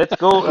 Let's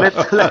go.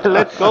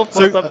 Let's go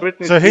for some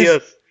Britney so his-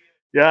 Spears.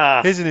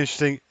 Yeah, Here's an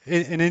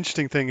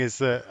interesting thing is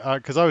that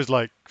because I was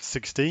like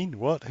 16,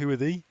 what? Who are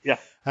they? yeah.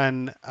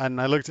 And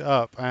I looked it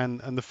up, and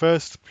the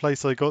first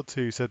place I got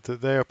to said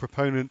that they are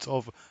proponents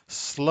of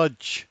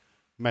sludge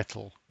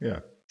metal. Yeah,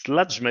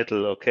 Sludge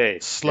metal.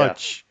 Okay. Yeah.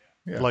 Sludge,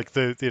 yeah, like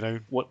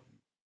What?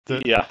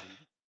 the Yeah.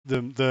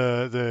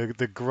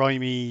 the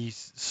grimy,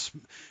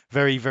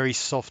 very very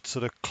soft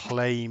sort of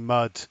clay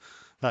mud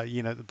that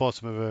at the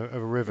bottom of a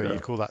river. yeah,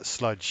 You'd call that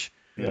sludge.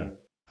 yeah. Mm.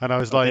 And I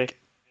was Okay. like,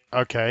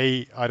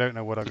 okay, I don't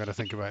know what I'm going to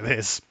think about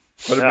this.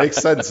 But it Yeah. makes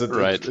sense. It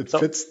Right. it, it So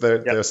fits their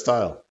yeah, their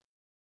style,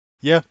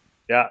 Yeah.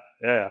 yeah,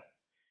 yeah.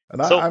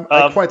 and So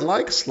I quite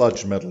like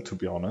sludge metal, to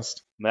be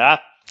honest. yeah,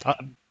 Uh,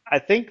 I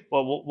think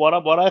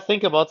what I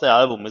think about the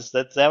album is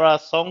that there are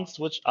songs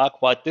which are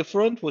quite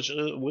different, which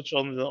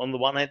on the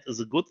one hand is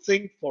a good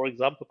thing. For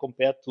example,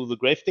 compared to the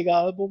Gravedigger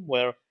album,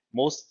 where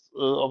most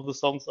of the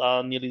songs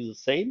are nearly the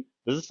same.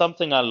 This is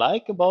something I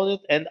like about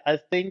it, and I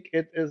think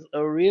it is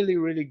a really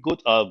really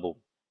good album.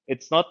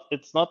 It's not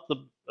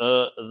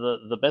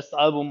the best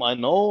album I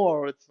know,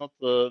 or it's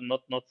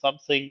not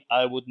something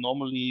I would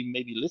normally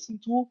maybe listen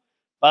to,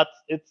 but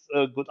it's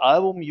a good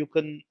album. You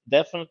can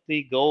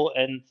definitely go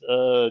and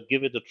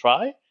give it a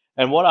try.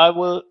 And what I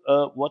will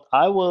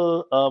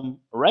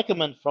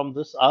recommend from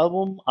this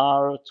album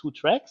are two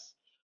tracks.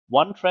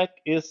 One track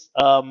is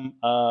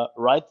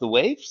 "Ride the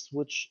Waves,"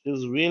 which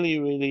is really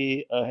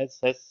really has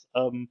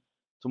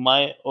to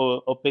my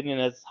opinion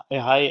has a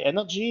high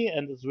energy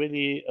and is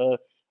really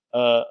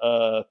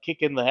kick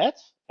in the head.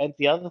 And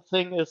the other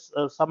thing is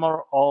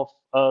 "Summer of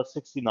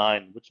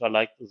 '69," which I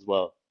liked as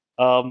well.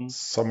 Um,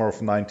 Summer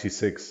of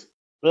 '96.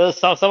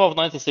 some of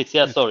 '96.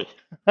 Yeah, sorry.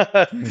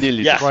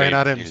 Nearly the Yeah, Brian same.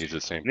 Adams. Nearly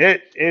the same.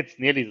 it's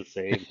nearly the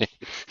same.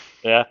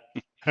 Yeah.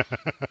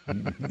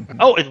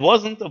 Oh, it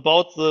wasn't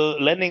about the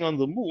landing on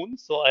the moon,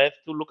 so I have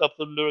to look up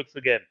the lyrics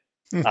again.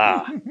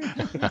 Ah,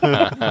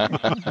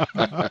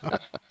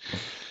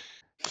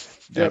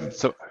 Yeah. Yeah,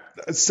 So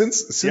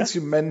since yeah.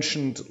 you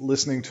mentioned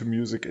listening to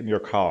music in your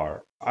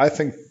car, I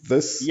think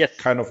this Yes.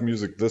 kind of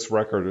music, this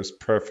record is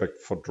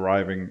perfect for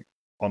driving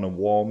on a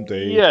warm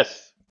day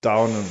Yes.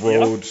 down a Yeah.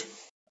 road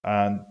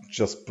and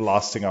just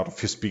blasting out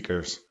of your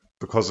speakers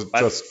because it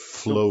But just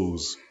the,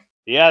 flows.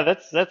 yeah,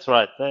 that's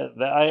right.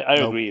 I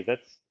Nope. agree.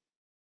 That's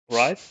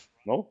right.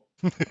 No.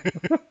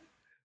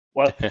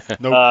 Well,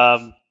 Nope.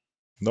 um,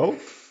 No?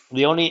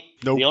 the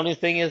Nope. only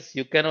thing is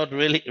you cannot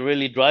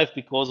really drive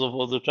because of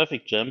all the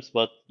traffic jams.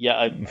 But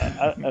yeah,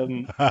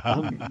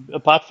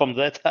 apart from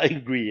that, I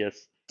agree.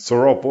 Yes. So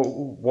Rob,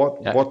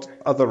 what yeah. what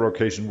other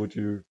occasion would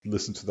you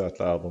listen to that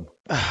album?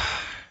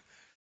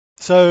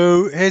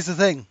 So here's the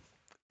thing.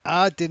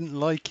 I didn't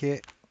like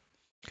it.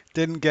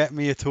 Didn't get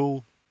me at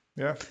all.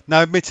 Yeah.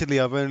 Now, admittedly,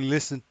 I've only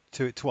listened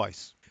to it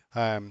twice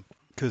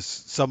because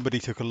somebody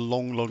took a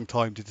long, long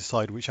time to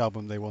decide which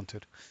album they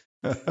wanted.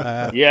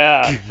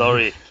 Yeah.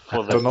 Sorry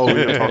for Don't that. know who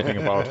you're talking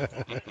about.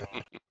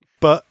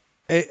 But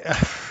it,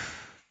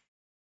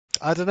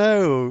 I don't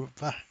know.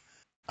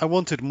 I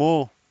wanted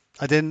more.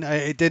 I didn't.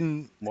 It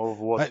didn't. More of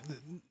what?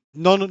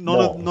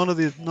 More.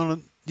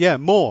 Yeah,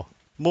 more.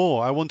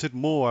 I wanted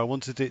more. I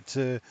wanted it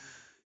to.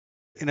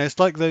 It's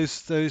like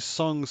those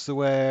songs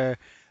where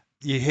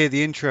you hear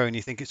the intro and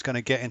you think it's going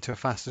to get into a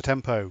faster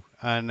tempo,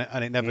 and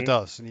it never Mm,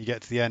 does, and you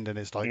get to the end and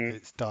it's like mm,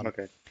 it's done.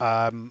 okay.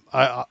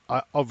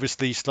 I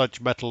obviously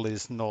sludge metal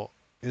is not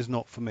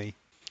for me.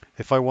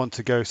 If I want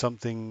to go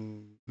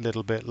something a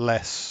little bit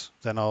less,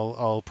 then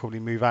I'll probably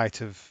move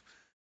out of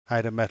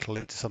metal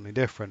into something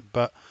different.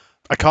 But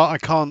I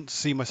can't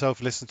see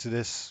myself listen to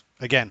this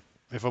again,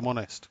 if I'm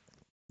honest.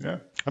 Yeah.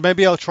 And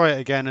maybe I'll try it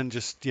again and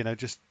just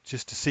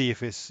to see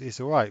if it's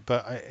all right.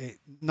 But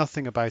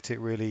nothing about it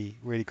really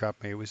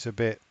grabbed me. It was a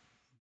bit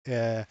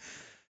it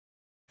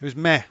was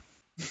meh.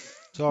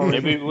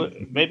 Sorry.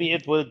 Maybe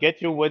it will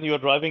get you when you're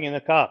driving in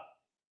a car.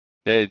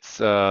 Yeah, it's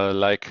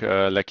like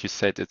you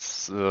said,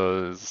 it's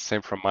the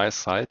same from my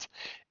side.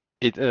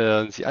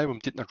 The album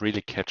did not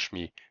really catch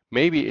me.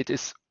 Maybe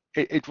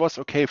it was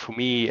okay for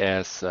me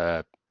as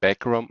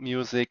background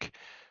music,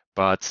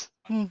 but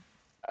Hmm.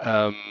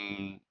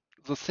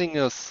 the thing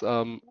is,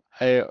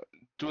 I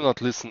do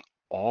not listen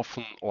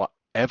often or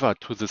ever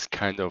to this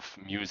kind of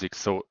music.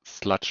 So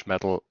sludge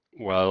metal.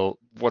 Well,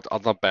 what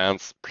other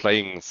bands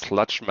playing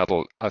sludge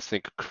metal? I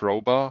think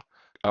Crowbar.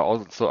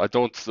 I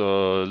don't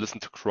listen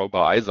to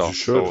Crowbar either. You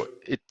should. So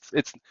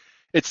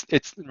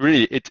it's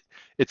really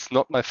it's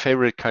not my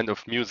favorite kind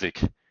of music.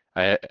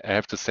 I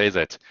have to say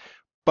that.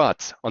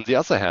 But on the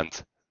other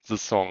hand, the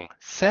song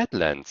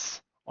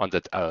Sadlands on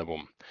that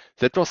album,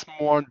 that was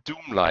more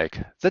doom-like.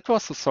 That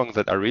was the song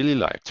that I really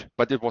liked,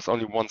 but it was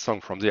only one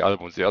song from the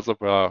album. The other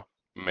were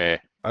meh.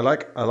 I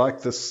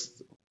like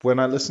this when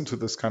I listen to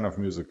this kind of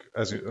music,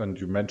 and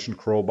you mentioned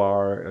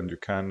Crowbar, and you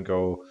can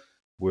go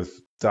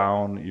with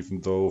Down,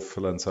 even though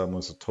Phil Anselmo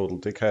is a total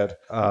dickhead.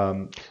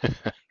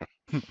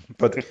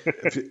 But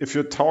if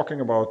you're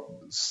talking about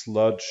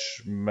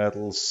sludge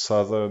metal,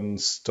 southern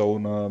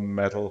stoner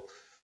metal,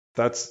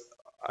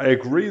 I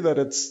agree that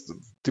it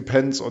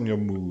depends on your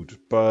mood,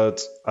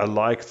 but I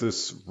like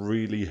this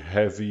really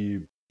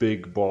heavy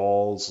big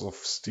balls of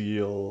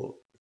steel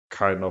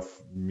kind of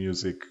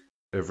music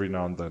every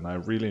now and then. I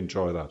really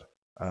enjoy that.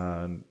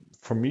 And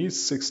for me,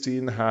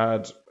 16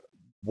 had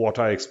what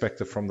I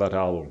expected from that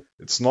album.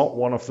 It's not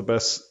one of the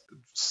best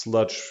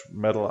sludge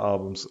metal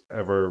albums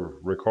ever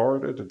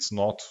recorded. It's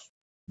not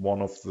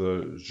one of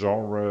the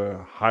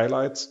genre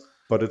highlights,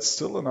 but it's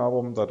still an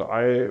album that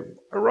I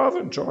rather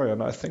enjoy,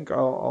 and I think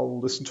I'll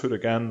listen to it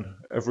again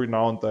every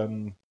now and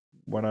then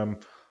when I'm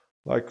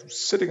like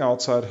sitting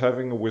outside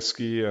having a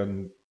whiskey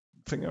and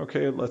thinking,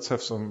 okay, let's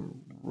have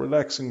some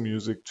relaxing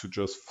music to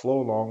just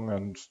flow along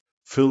and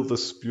fill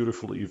this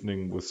beautiful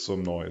evening with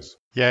some noise.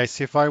 Yeah,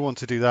 see, if I want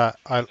to do that,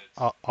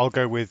 I'll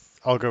go with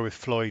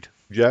Floyd.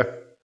 Yeah.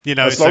 You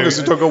know, As long as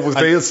you don't go with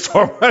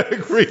Veilstorm, I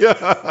agree.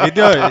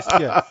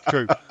 Yeah,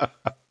 true.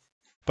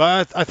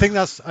 But I think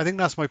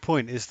that's my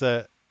point, is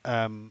that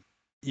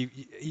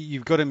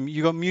you've got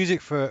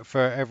music for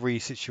every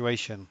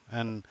situation,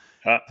 and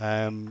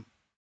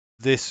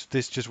this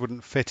just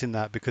wouldn't fit in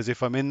that, because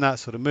if I'm in that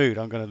sort of mood,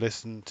 I'm going to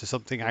listen to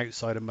something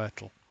outside of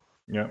metal.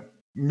 Yeah,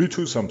 me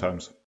too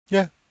sometimes.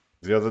 Yeah.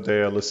 The other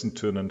day I listened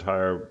to an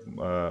entire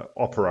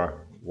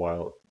opera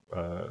while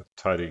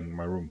tidying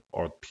my room,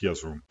 or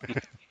Pia's room.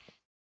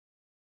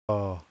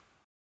 Oh,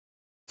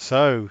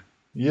 so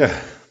yeah,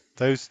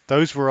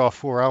 those were our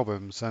 4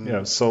 albums, and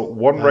yeah. So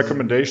one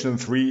recommendation and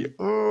 3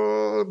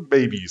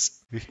 babies.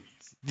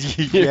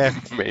 Yeah,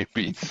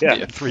 maybe.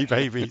 Yeah. 3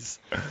 babies.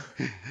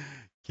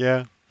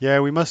 Yeah,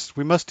 we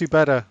must do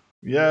better.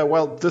 Yeah,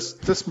 well,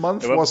 this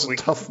month was a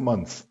tough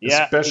month,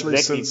 Yeah, especially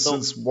exactly.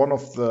 since one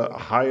of the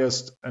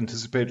highest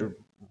anticipated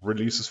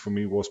releases for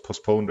me was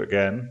postponed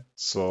again.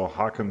 So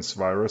Haken's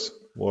Virus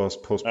was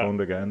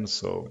postponed again.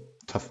 So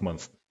tough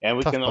month. And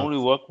we Tough can only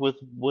work with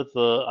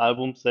the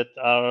albums that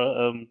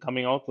are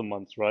coming out the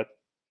month, right?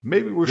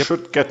 Maybe we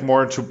should get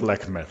more into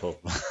black metal.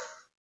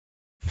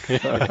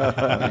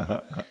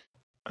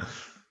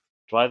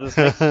 Try this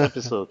next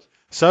episode.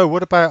 So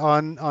what about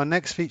our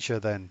next feature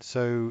then?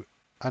 So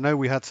I know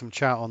we had some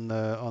chat on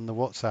the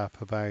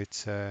WhatsApp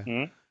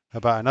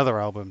about another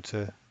album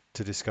to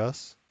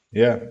discuss.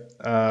 Yeah.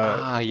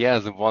 Yeah,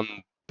 the one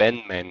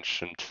Ben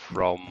mentioned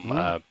from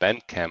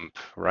Bandcamp,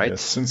 right? Yeah,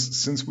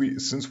 since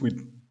we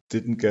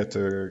didn't get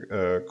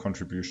a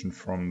contribution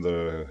from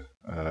the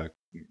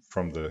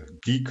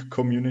geek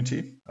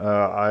community,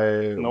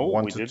 I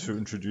wanted to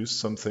introduce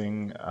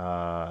something.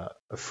 A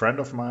friend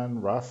of mine,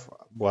 Raf.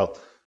 Well,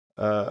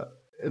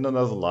 in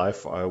another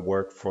life, I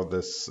work for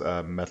this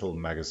metal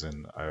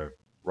magazine. I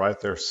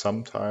write there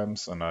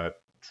sometimes, and I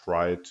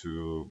try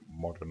to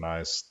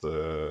modernize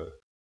the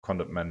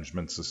content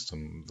management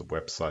system, the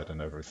website,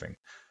 and everything.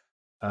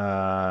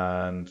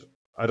 And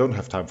I don't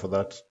have time for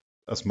that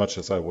as much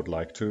as I would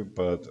like to,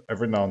 but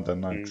every now and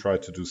then I try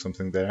to do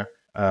something there.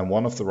 And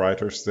one of the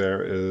writers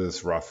there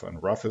is Raf,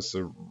 and Raf is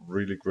a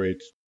really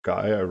great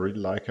guy. I really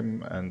like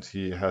him, and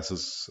he has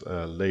his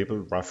label,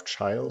 Raf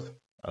Child.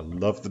 I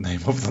love the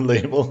name of the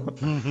label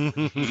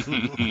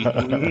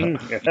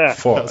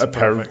for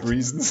apparent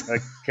reasons. I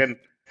can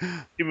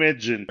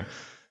imagine.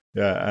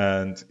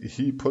 Yeah, and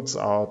he puts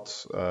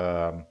out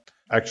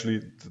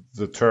actually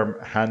the term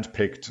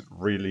handpicked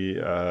really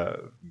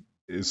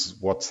is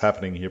what's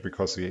happening here,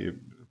 because he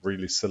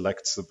really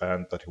selects the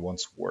band that he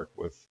wants to work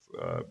with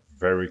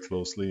very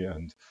closely,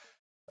 and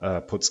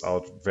puts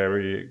out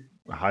very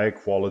high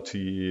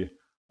quality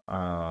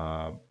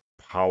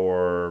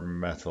power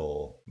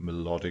metal,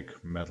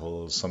 melodic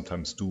metal,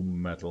 sometimes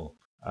doom metal.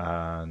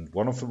 And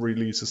one of the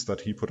releases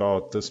that he put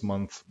out this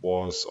month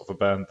was of a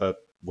band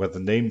where the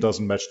name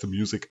doesn't match the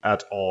music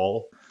at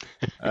all.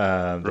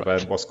 And the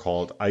band was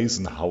called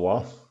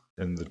Eisenhower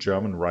in the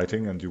German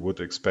writing, and you would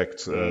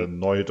expect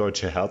Neue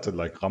Deutsche Härte,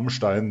 like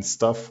Rammstein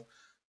stuff.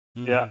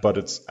 Yeah. But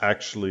it's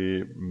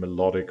actually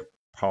melodic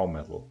power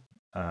metal.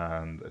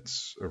 And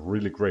it's a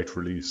really great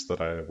release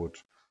that I would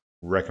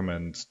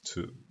recommend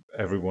to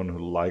everyone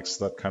who likes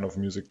that kind of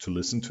music to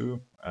listen to.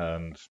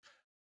 And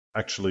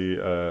actually,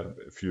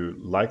 if you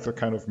like that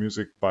kind of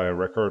music, buy a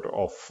record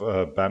of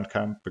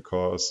Bandcamp,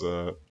 because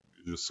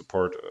you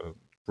support a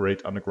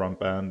great underground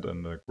band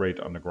and a great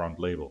underground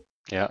label.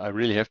 Yeah, I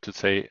really have to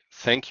say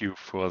thank you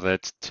for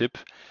that tip.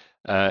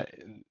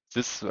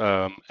 This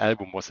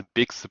album was a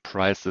big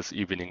surprise this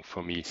evening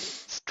for me.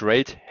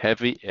 Straight,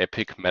 heavy,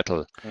 epic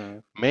metal.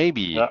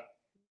 Maybe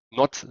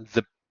not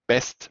the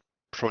best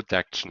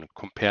production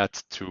compared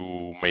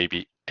to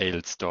maybe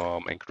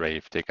Ailstorm and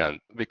Gravedigger,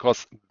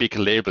 because big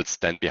labels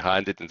stand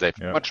behind it and they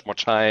have much more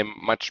time,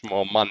 much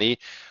more money.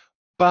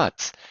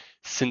 But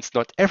since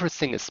not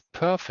everything is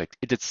perfect,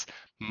 it is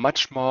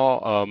much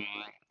more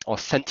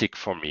authentic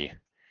for me.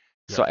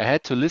 So I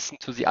had to listen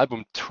to the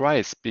album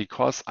twice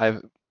because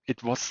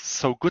it was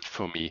so good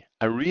for me.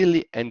 I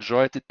really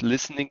enjoyed it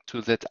listening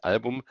to that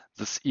album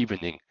this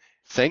evening.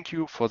 Thank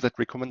you for that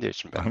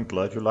recommendation, Ben. I'm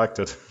glad you liked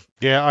it.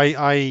 Yeah,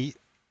 I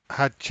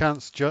had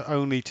chance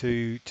only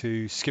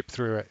to skip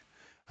through it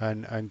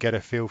and get a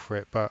feel for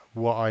it, but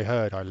what I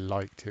heard I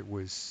liked. It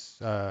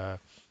was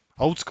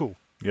old school.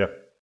 Yeah.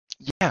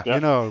 You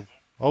know,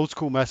 old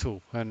school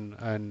metal, and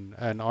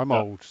I'm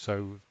old,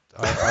 so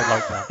I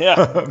like that.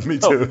 Yeah. Me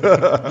too.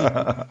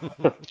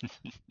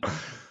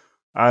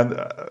 And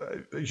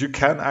you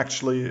can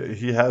actually,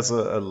 he has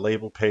a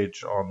label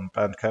page on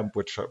Bandcamp,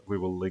 which we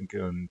will link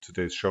in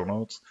today's show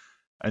notes.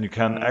 And you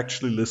can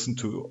actually listen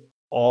to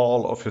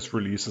all of his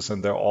releases,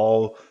 and they're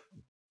all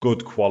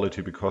good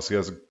quality because he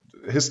has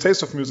his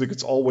taste of music.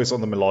 It's always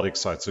on the melodic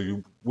side, so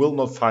you will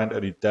not find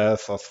any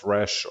death or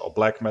thrash or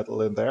black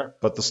metal in there.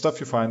 But the stuff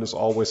you find is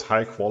always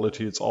high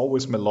quality. It's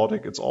always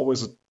melodic. It's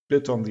always a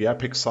bit on the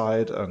epic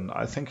side, and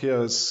I think he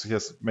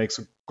makes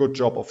a good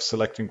job of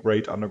selecting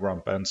great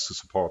underground bands to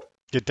support.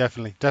 Yeah,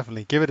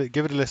 definitely. Give it a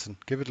listen.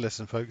 Give it a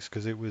listen, folks,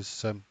 because it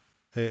was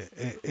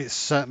it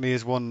certainly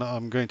is one that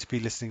I'm going to be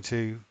listening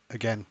to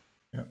again.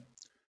 Yeah,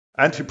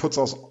 and he puts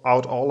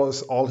out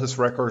all his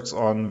records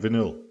on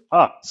vinyl.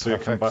 So you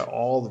can buy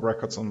all the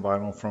records on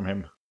vinyl from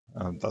him.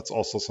 And that's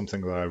also something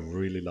that I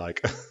really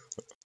like.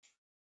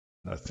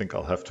 I think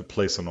I'll have to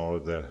place an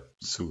order there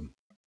soon.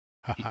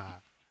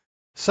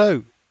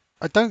 So,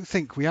 I don't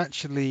think we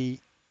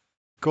actually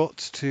got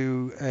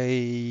to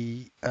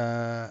an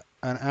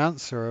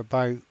answer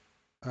about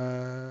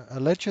a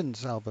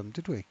Legends album,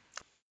 did we?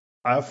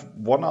 I have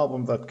one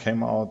album that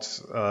came out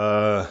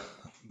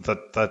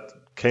that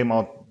came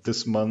out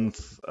this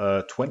month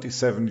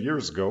 27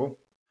 years ago.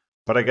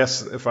 But I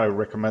guess if I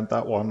recommend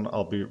that one,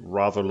 I'll be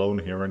rather alone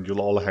here, and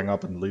you'll all hang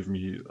up and leave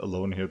me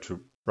alone here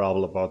to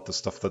babble about the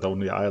stuff that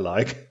only I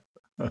like.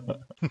 And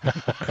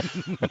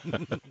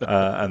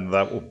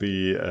that will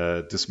be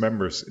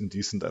Dismembers,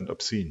 Indecent and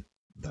Obscene.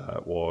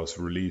 That was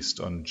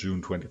released on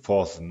June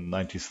 24th in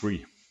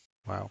 93.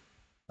 Wow.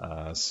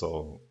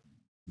 So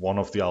one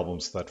of the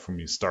albums that for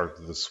me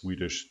started the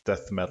Swedish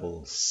death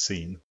metal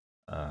scene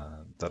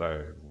that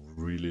I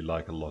really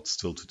like a lot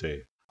still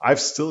today. I've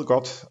still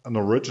got an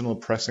original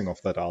pressing of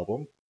that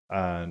album,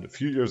 and a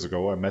few years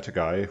ago I met a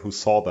guy who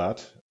saw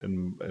that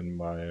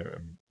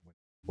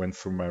went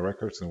through my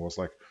records and was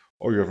like,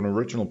 "Oh, you have an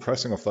original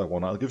pressing of that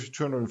one? I'll give you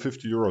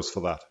 250 euros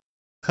for that."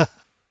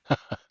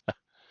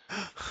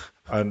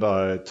 And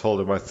I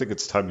told him, "I think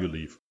it's time you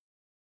leave."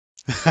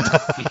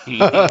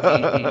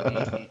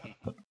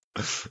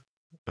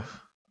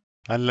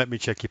 And let me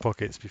check your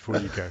pockets before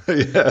you go.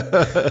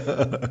 Yeah.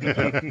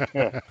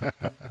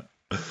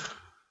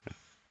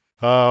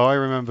 Oh, I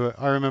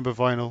remember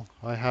vinyl.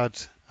 I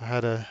had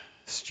a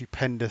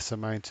stupendous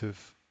amount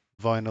of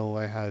vinyl.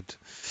 I had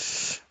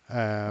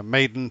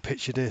Maiden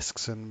picture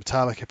discs and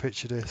Metallica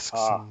picture discs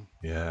and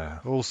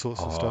all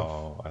sorts of stuff.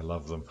 Oh, I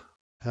love them.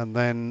 And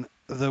then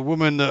the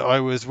woman that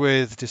I was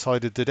with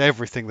decided that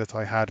everything that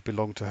I had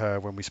belonged to her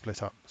when we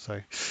split up.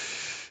 So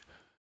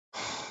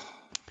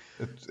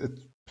it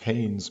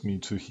pains me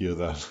to hear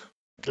that.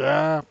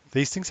 Yeah,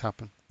 these things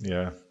happen.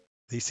 Yeah.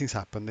 These things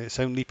happen. It's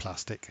only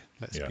plastic,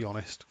 let's be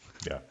honest.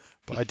 Yeah.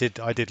 But I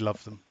did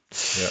love them.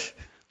 Yeah.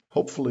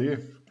 Hopefully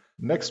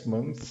next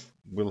month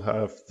we'll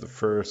have the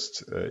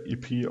first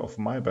EP of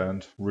my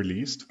band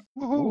released.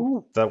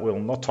 Woohoo. That we'll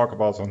not talk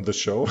about on the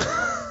show.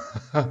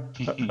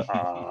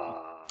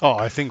 Oh,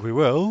 I think we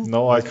will.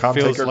 No, I can't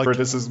take a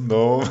criticism.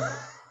 No.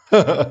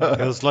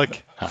 feels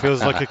like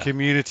a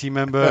community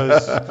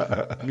member's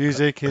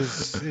music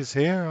is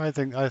here. I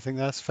think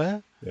that's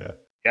fair. Yeah.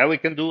 Yeah, we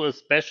can do a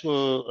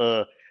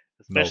special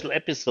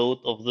episode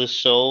of this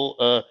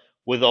show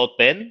without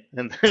Ben,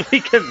 and then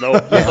we can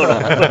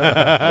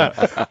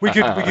we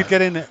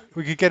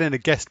could get in a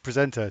guest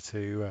presenter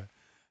to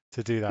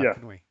do that,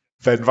 couldn't we?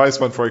 Ben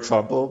Weisman, for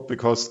example,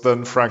 because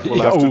then Frank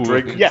will have to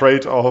drink a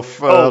crate of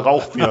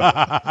Rauchbier.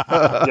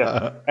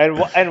 Yeah.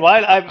 And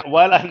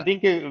while I'm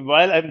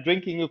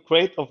drinking a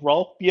crate of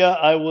Rauchbier,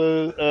 I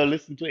will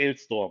listen to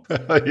Ailstorm.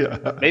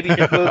 Yeah. Maybe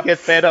it will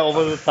get better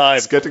over the time.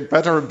 It's getting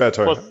better and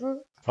better.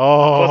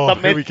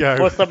 Here we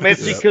go.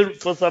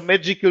 For some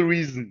magical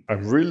reason.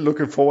 I'm really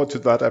looking forward to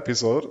that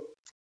episode.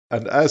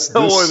 And as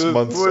this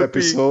month's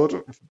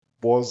episode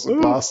was a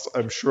blast,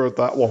 I'm sure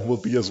that one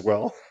will be as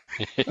well.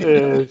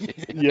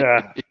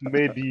 Yeah,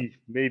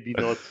 maybe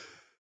not.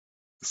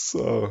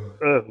 So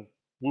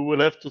we will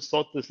have to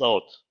sort this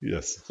out.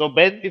 Yes. So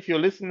Ben, if you're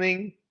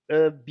listening,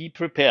 be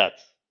prepared.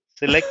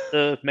 Select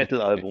a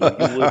metal album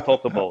you will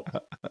talk about.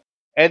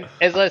 And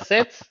as I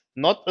said,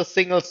 not a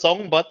single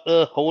song, but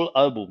a whole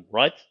album,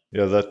 right?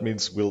 Yeah, that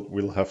means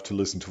we'll have to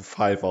listen to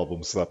 5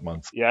 albums that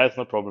month. Yeah, it's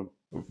no problem.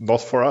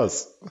 Not for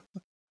us.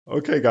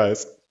 Okay,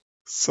 guys.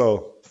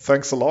 So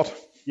thanks a lot.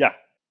 Yeah.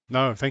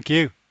 No, thank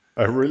you.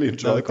 I really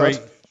enjoyed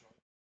that.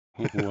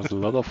 It was a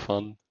lot of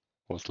fun.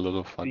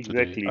 Exactly.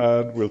 Today.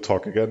 And we'll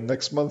talk again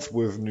next month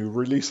with new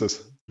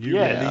releases. New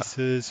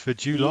releases for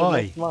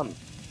July. Next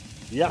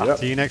month. Yeah. Yep.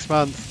 See you next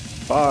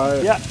month.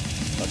 Bye. Yeah.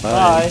 Bye.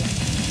 Bye.